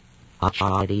letters. Our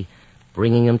char lady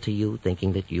bringing them to you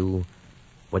thinking that you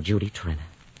were Judy Trenner.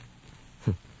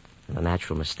 And a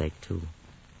natural mistake, too.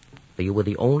 For you were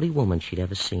the only woman she'd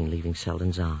ever seen leaving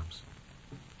Selden's arms.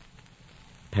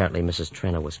 Apparently, Mrs.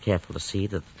 Trenner was careful to see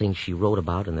that the things she wrote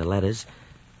about in the letters,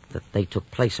 that they took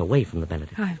place away from the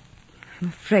Benedict. I'm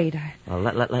afraid I... Well,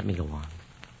 let me go on.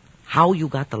 How you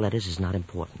got the letters is not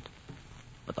important.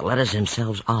 But the letters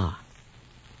themselves are.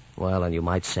 Well, and you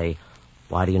might say,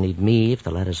 why do you need me if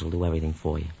the letters will do everything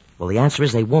for you? Well, the answer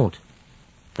is they won't.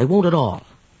 They won't at all.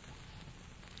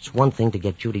 It's one thing to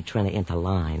get Judy Trenner into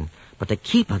line, but to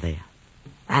keep her there,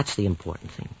 that's the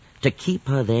important thing. To keep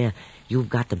her there, you've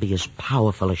got to be as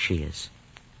powerful as she is.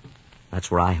 That's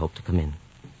where I hope to come in.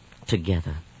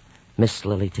 Together, Miss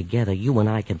Lily, together, you and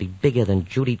I can be bigger than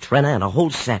Judy Trenner and a whole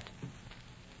set.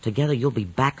 Together, you'll be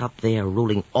back up there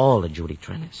ruling all the Judy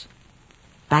Trenners.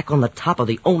 Back on the top of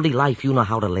the only life you know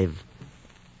how to live.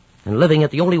 And living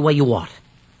it the only way you ought.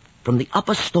 From the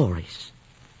upper stories.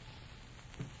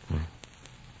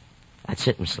 That's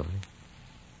it, Miss Lily.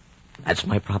 That's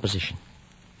my proposition.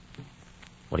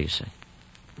 What do you say?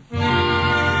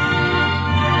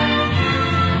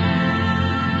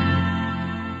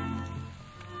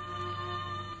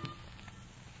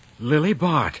 Lily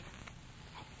Bart.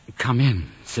 Come in.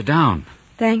 Sit down.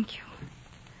 Thank you.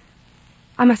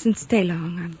 I mustn't stay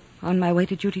long. I'm on my way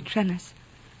to Judy Trenner's.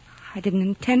 I didn't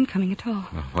intend coming at all.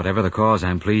 Well, whatever the cause,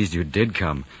 I'm pleased you did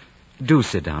come. Do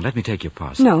sit down. Let me take your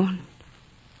parcel.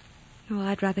 No,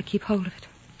 I'd rather keep hold of it.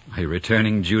 Are you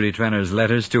returning Judy Trenner's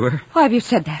letters to her? Why have you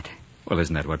said that? Well,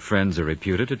 isn't that what friends are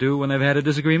reputed to do when they've had a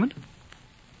disagreement?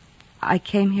 I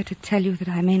came here to tell you that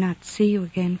I may not see you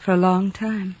again for a long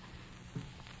time.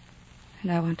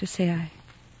 And I want to say I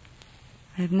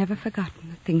have never forgotten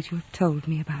the things you have told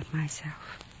me about myself.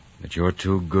 That you're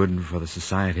too good for the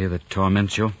society that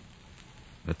torments you?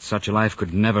 That such a life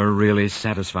could never really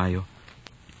satisfy you?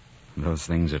 Those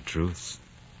things are truths.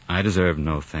 I deserve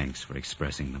no thanks for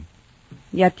expressing them.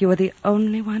 Yet you are the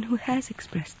only one who has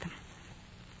expressed them.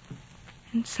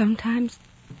 And sometimes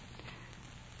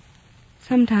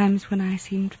when I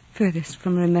seemed furthest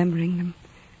from remembering them,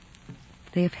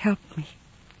 they have helped me.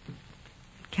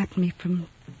 Kept me from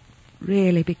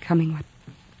really becoming what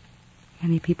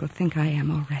many people think I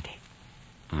am already.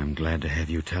 I'm glad to have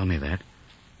you tell me that.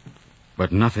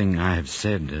 But nothing I have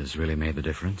said has really made the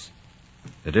difference.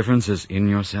 The difference is in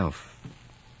yourself.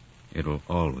 It'll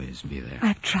always be there.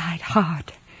 I've tried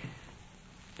hard.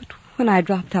 When I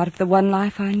dropped out of the one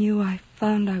life I knew, I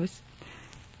found I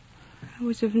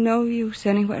was of no use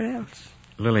anywhere else.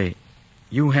 Lily,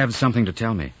 you have something to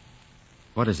tell me.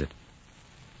 What is it?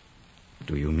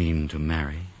 Do you mean to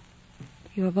marry?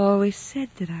 You have always said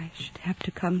that I should have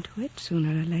to come to it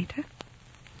sooner or later.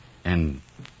 And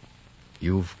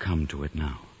you've come to it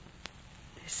now.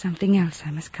 There's something else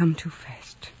I must come to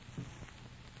first.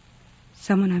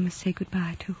 Someone I must say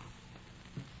goodbye to.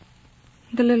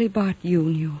 The Lily Bart you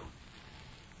knew.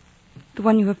 The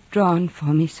one you have drawn for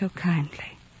me so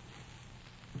kindly.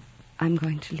 I'm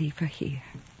going to leave her here.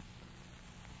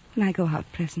 When I go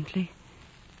out presently,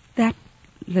 that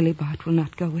Lily Bart will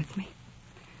not go with me.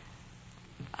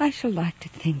 I shall like to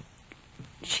think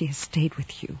she has stayed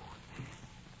with you.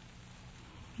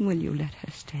 Will you let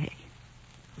her stay?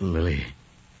 Lily.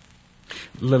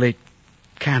 Lily,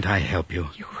 can't I help you?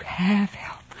 You have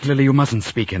helped. Lily, you mustn't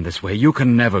speak in this way. You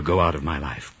can never go out of my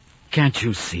life. Can't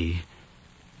you see?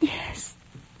 Yes.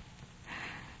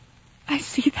 I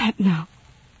see that now.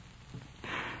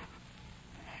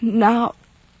 Now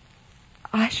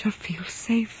I shall feel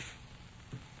safe,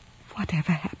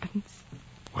 whatever happens.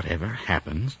 Whatever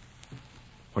happens?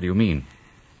 What do you mean?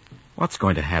 What's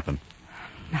going to happen?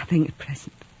 Nothing at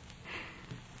present.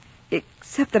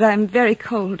 Except that I'm very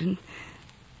cold and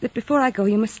that before I go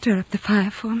you must stir up the fire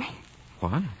for me.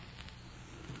 What?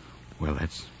 Well,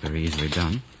 that's very easily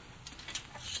done.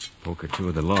 Poke or two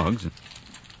of the logs.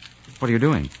 What are you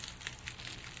doing?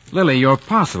 Lily, your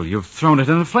parcel. You've thrown it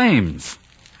in the flames.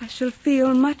 I shall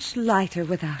feel much lighter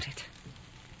without it.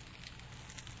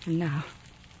 And now,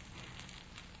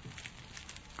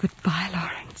 goodbye,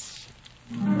 Lawrence.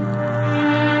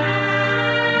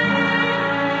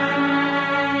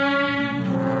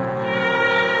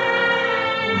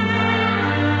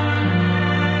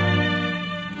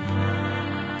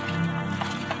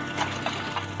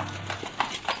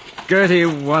 Gertie,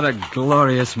 what a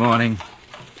glorious morning.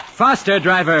 Faster,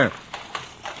 driver!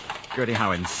 Gertie,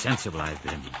 how insensible I've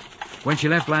been. When she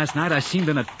left last night, I seemed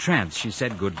in a trance. She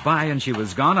said goodbye and she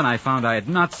was gone, and I found I had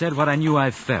not said what I knew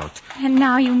I felt. And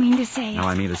now you mean to say it? Now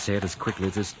I mean to say it as quickly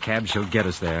as this cab shall get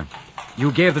us there.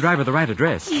 You gave the driver the right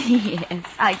address. Yes,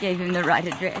 I gave him the right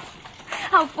address.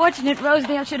 How fortunate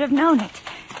Rosedale should have known it.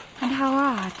 And how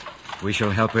odd. We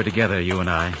shall help her together, you and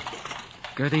I.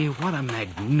 Gertie, what a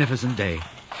magnificent day.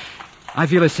 I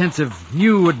feel a sense of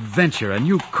new adventure, a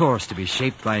new course to be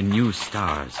shaped by new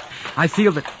stars. I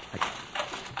feel that...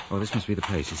 Oh, this must be the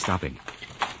place. He's stopping.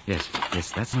 Yes,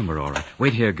 that's the number, all right.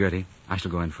 Wait here, Gertie. I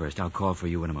shall go in first. I'll call for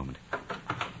you in a moment.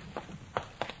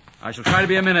 I shall try to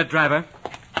be a minute, driver.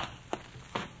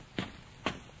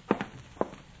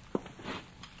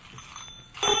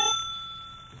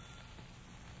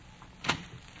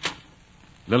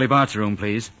 Lily Bart's room,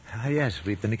 please. Yes,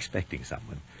 we've been expecting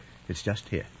someone. It's just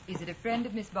here. Is it a friend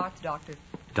of Miss Bart's, Doctor?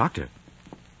 Doctor?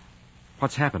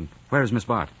 What's happened? Where is Miss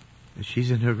Bart?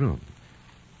 She's in her room.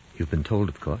 You've been told,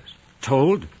 of course.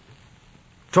 Told?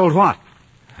 Told what?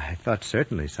 I thought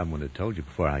certainly someone had told you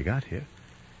before I got here.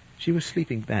 She was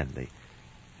sleeping badly.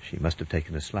 She must have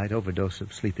taken a slight overdose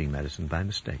of sleeping medicine by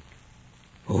mistake.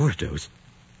 Overdose?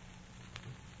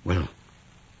 Well,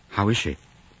 how is she?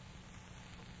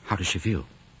 How does she feel?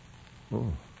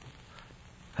 Oh,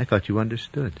 I thought you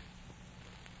understood.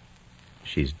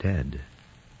 She's dead.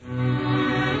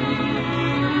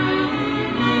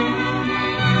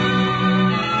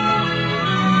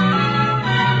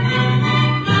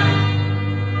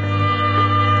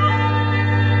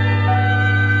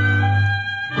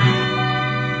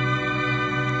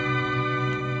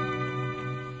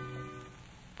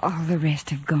 All the rest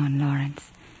have gone, Lawrence.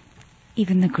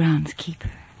 Even the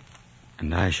groundskeeper.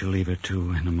 And I shall leave her,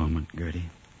 too, in a moment, Gertie.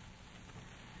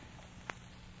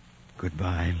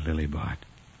 Goodbye, Lily Bart.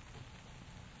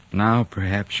 Now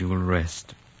perhaps you will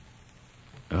rest,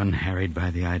 unharried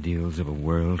by the ideals of a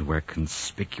world where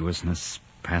conspicuousness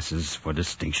passes for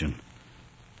distinction,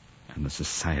 and the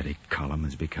society column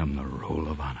has become the roll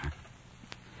of honor.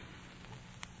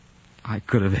 I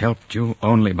could have helped you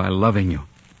only by loving you.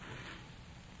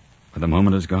 But the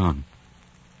moment is gone,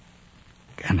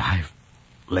 and I've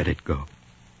let it go.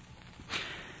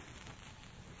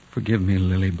 Forgive me,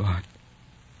 Lily Bart.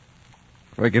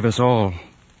 Forgive us all.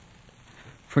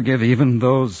 Forgive even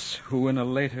those who in a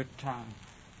later time...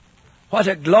 What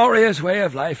a glorious way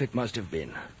of life it must have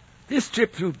been. This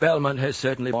trip through Belmont has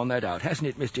certainly borne that out, hasn't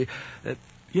it, Mr...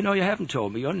 you haven't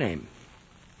told me your name.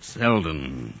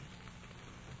 Selden.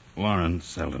 Lawrence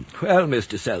Selden. Well,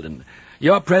 Mr. Selden,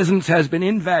 your presence has been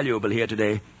invaluable here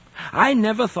today. I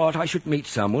never thought I should meet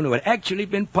someone who had actually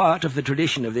been part of the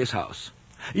tradition of this house.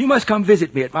 You must come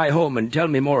visit me at my home and tell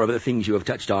me more of the things you have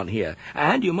touched on here.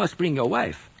 And you must bring your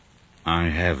wife. I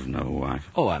have no wife.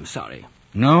 Oh, I'm sorry.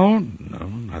 No,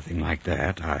 nothing like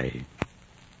that. I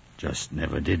just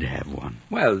never did have one.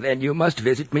 Well, then you must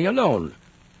visit me alone.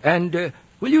 And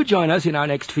will you join us in our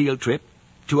next field trip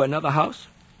to another house?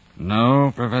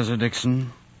 No, Professor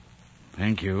Dixon.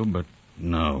 Thank you, but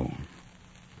no.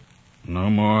 No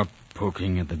more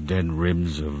poking at the dead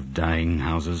ribs of dying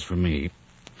houses for me.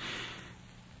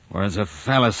 For it's a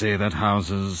fallacy that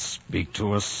houses speak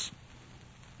to us.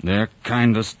 Their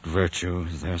kindest virtue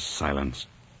is their silence.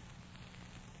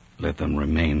 Let them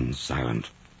remain silent.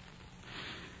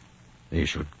 They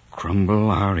should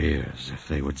crumble our ears if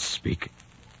they would speak.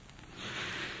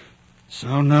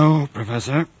 So no,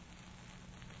 Professor.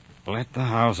 Let the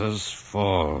houses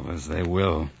fall as they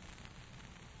will.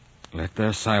 Let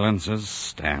their silences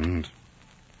stand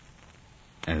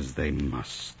as they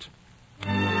must.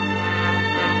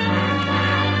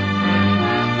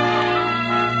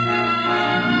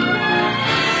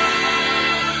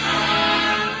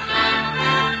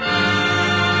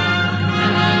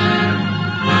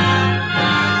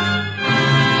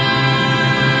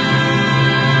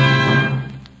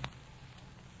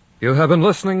 You have been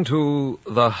listening to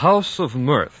The House of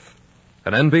Mirth,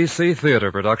 an NBC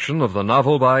theater production of the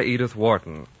novel by Edith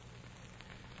Wharton.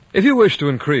 If you wish to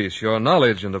increase your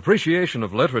knowledge and appreciation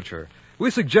of literature,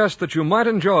 we suggest that you might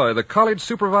enjoy the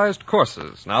college-supervised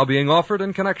courses now being offered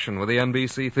in connection with the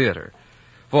NBC Theater.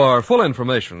 For full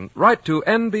information, write to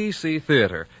NBC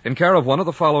Theater in care of one of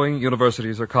the following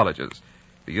universities or colleges: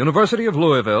 the University of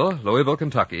Louisville, Louisville,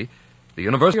 Kentucky; the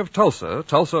University of Tulsa,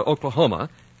 Tulsa, Oklahoma;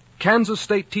 Kansas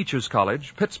State Teachers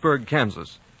College, Pittsburgh,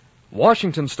 Kansas;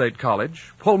 Washington State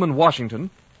College, Pullman,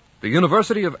 Washington; the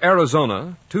University of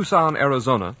Arizona, Tucson,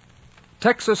 Arizona;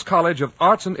 Texas College of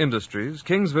Arts and Industries,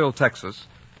 Kingsville, Texas;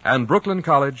 and Brooklyn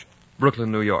College,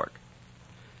 Brooklyn, New York.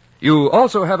 You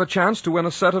also have a chance to win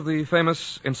a set of the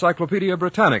famous Encyclopedia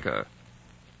Britannica.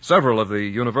 Several of the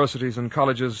universities and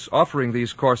colleges offering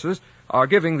these courses are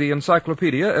giving the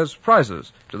encyclopedia as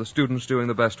prizes to the students doing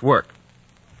the best work.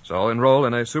 So enroll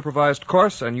in a supervised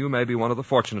course, and you may be one of the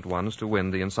fortunate ones to win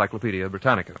the Encyclopedia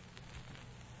Britannica.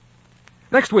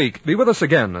 Next week, be with us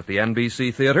again at the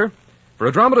NBC Theater for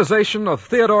a dramatization of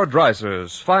Theodore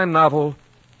Dreiser's fine novel,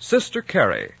 Sister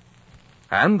Carrie.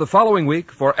 And the following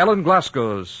week for Ellen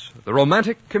Glasgow's The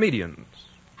Romantic Comedians.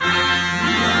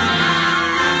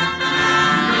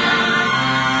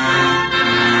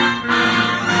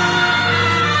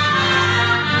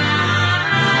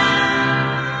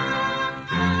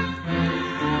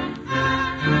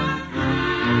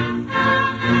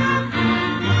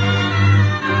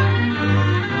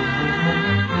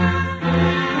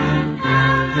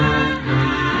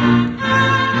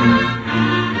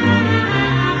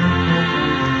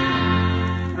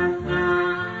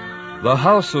 The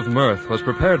House of Mirth was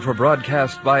prepared for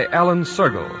broadcast by Alan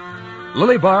Sergel.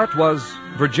 Lily Bart was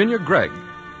Virginia Gregg.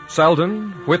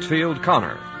 Selden, Whitfield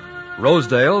Connor.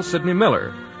 Rosedale, Sidney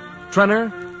Miller.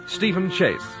 Trenner, Stephen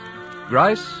Chase.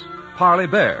 Grice, Parley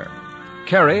Bear.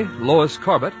 Carrie, Lois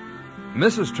Corbett.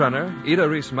 Mrs. Trenner, Ida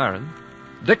Reese-Marin.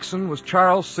 Dixon was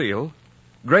Charles Seal.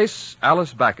 Grace,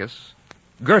 Alice Backus.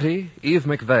 Gertie, Eve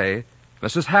McVeigh.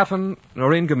 Mrs. Haffen,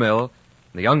 Noreen Gamil.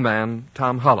 And the young man,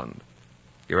 Tom Holland.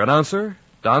 Your announcer,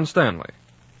 Don Stanley.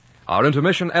 Our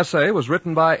intermission essay was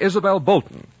written by Isabel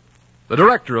Bolton. The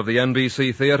director of the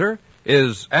NBC Theater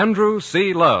is Andrew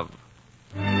C. Love.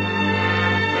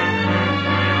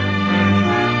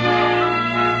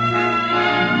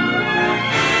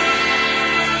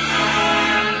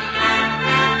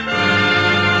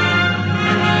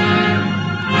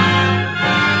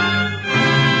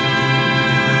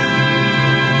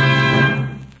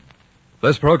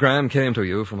 This program came to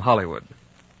you from Hollywood.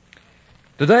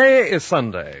 Today is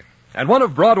Sunday, and one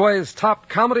of Broadway's top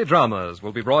comedy dramas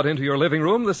will be brought into your living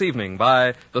room this evening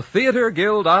by the Theater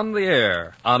Guild on the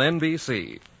Air on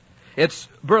NBC. It's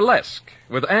Burlesque,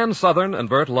 with Ann Sothern and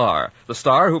Bert Lahr, the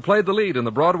star who played the lead in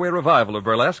the Broadway revival of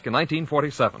Burlesque in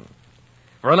 1947.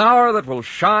 For an hour that will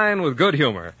shine with good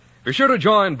humor, be sure to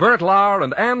join Bert Lahr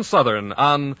and Ann Sothern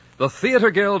on the Theater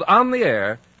Guild on the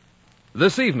Air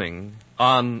this evening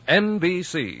on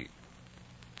NBC.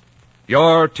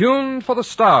 You're tuned for the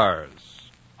stars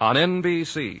on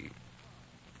NBC.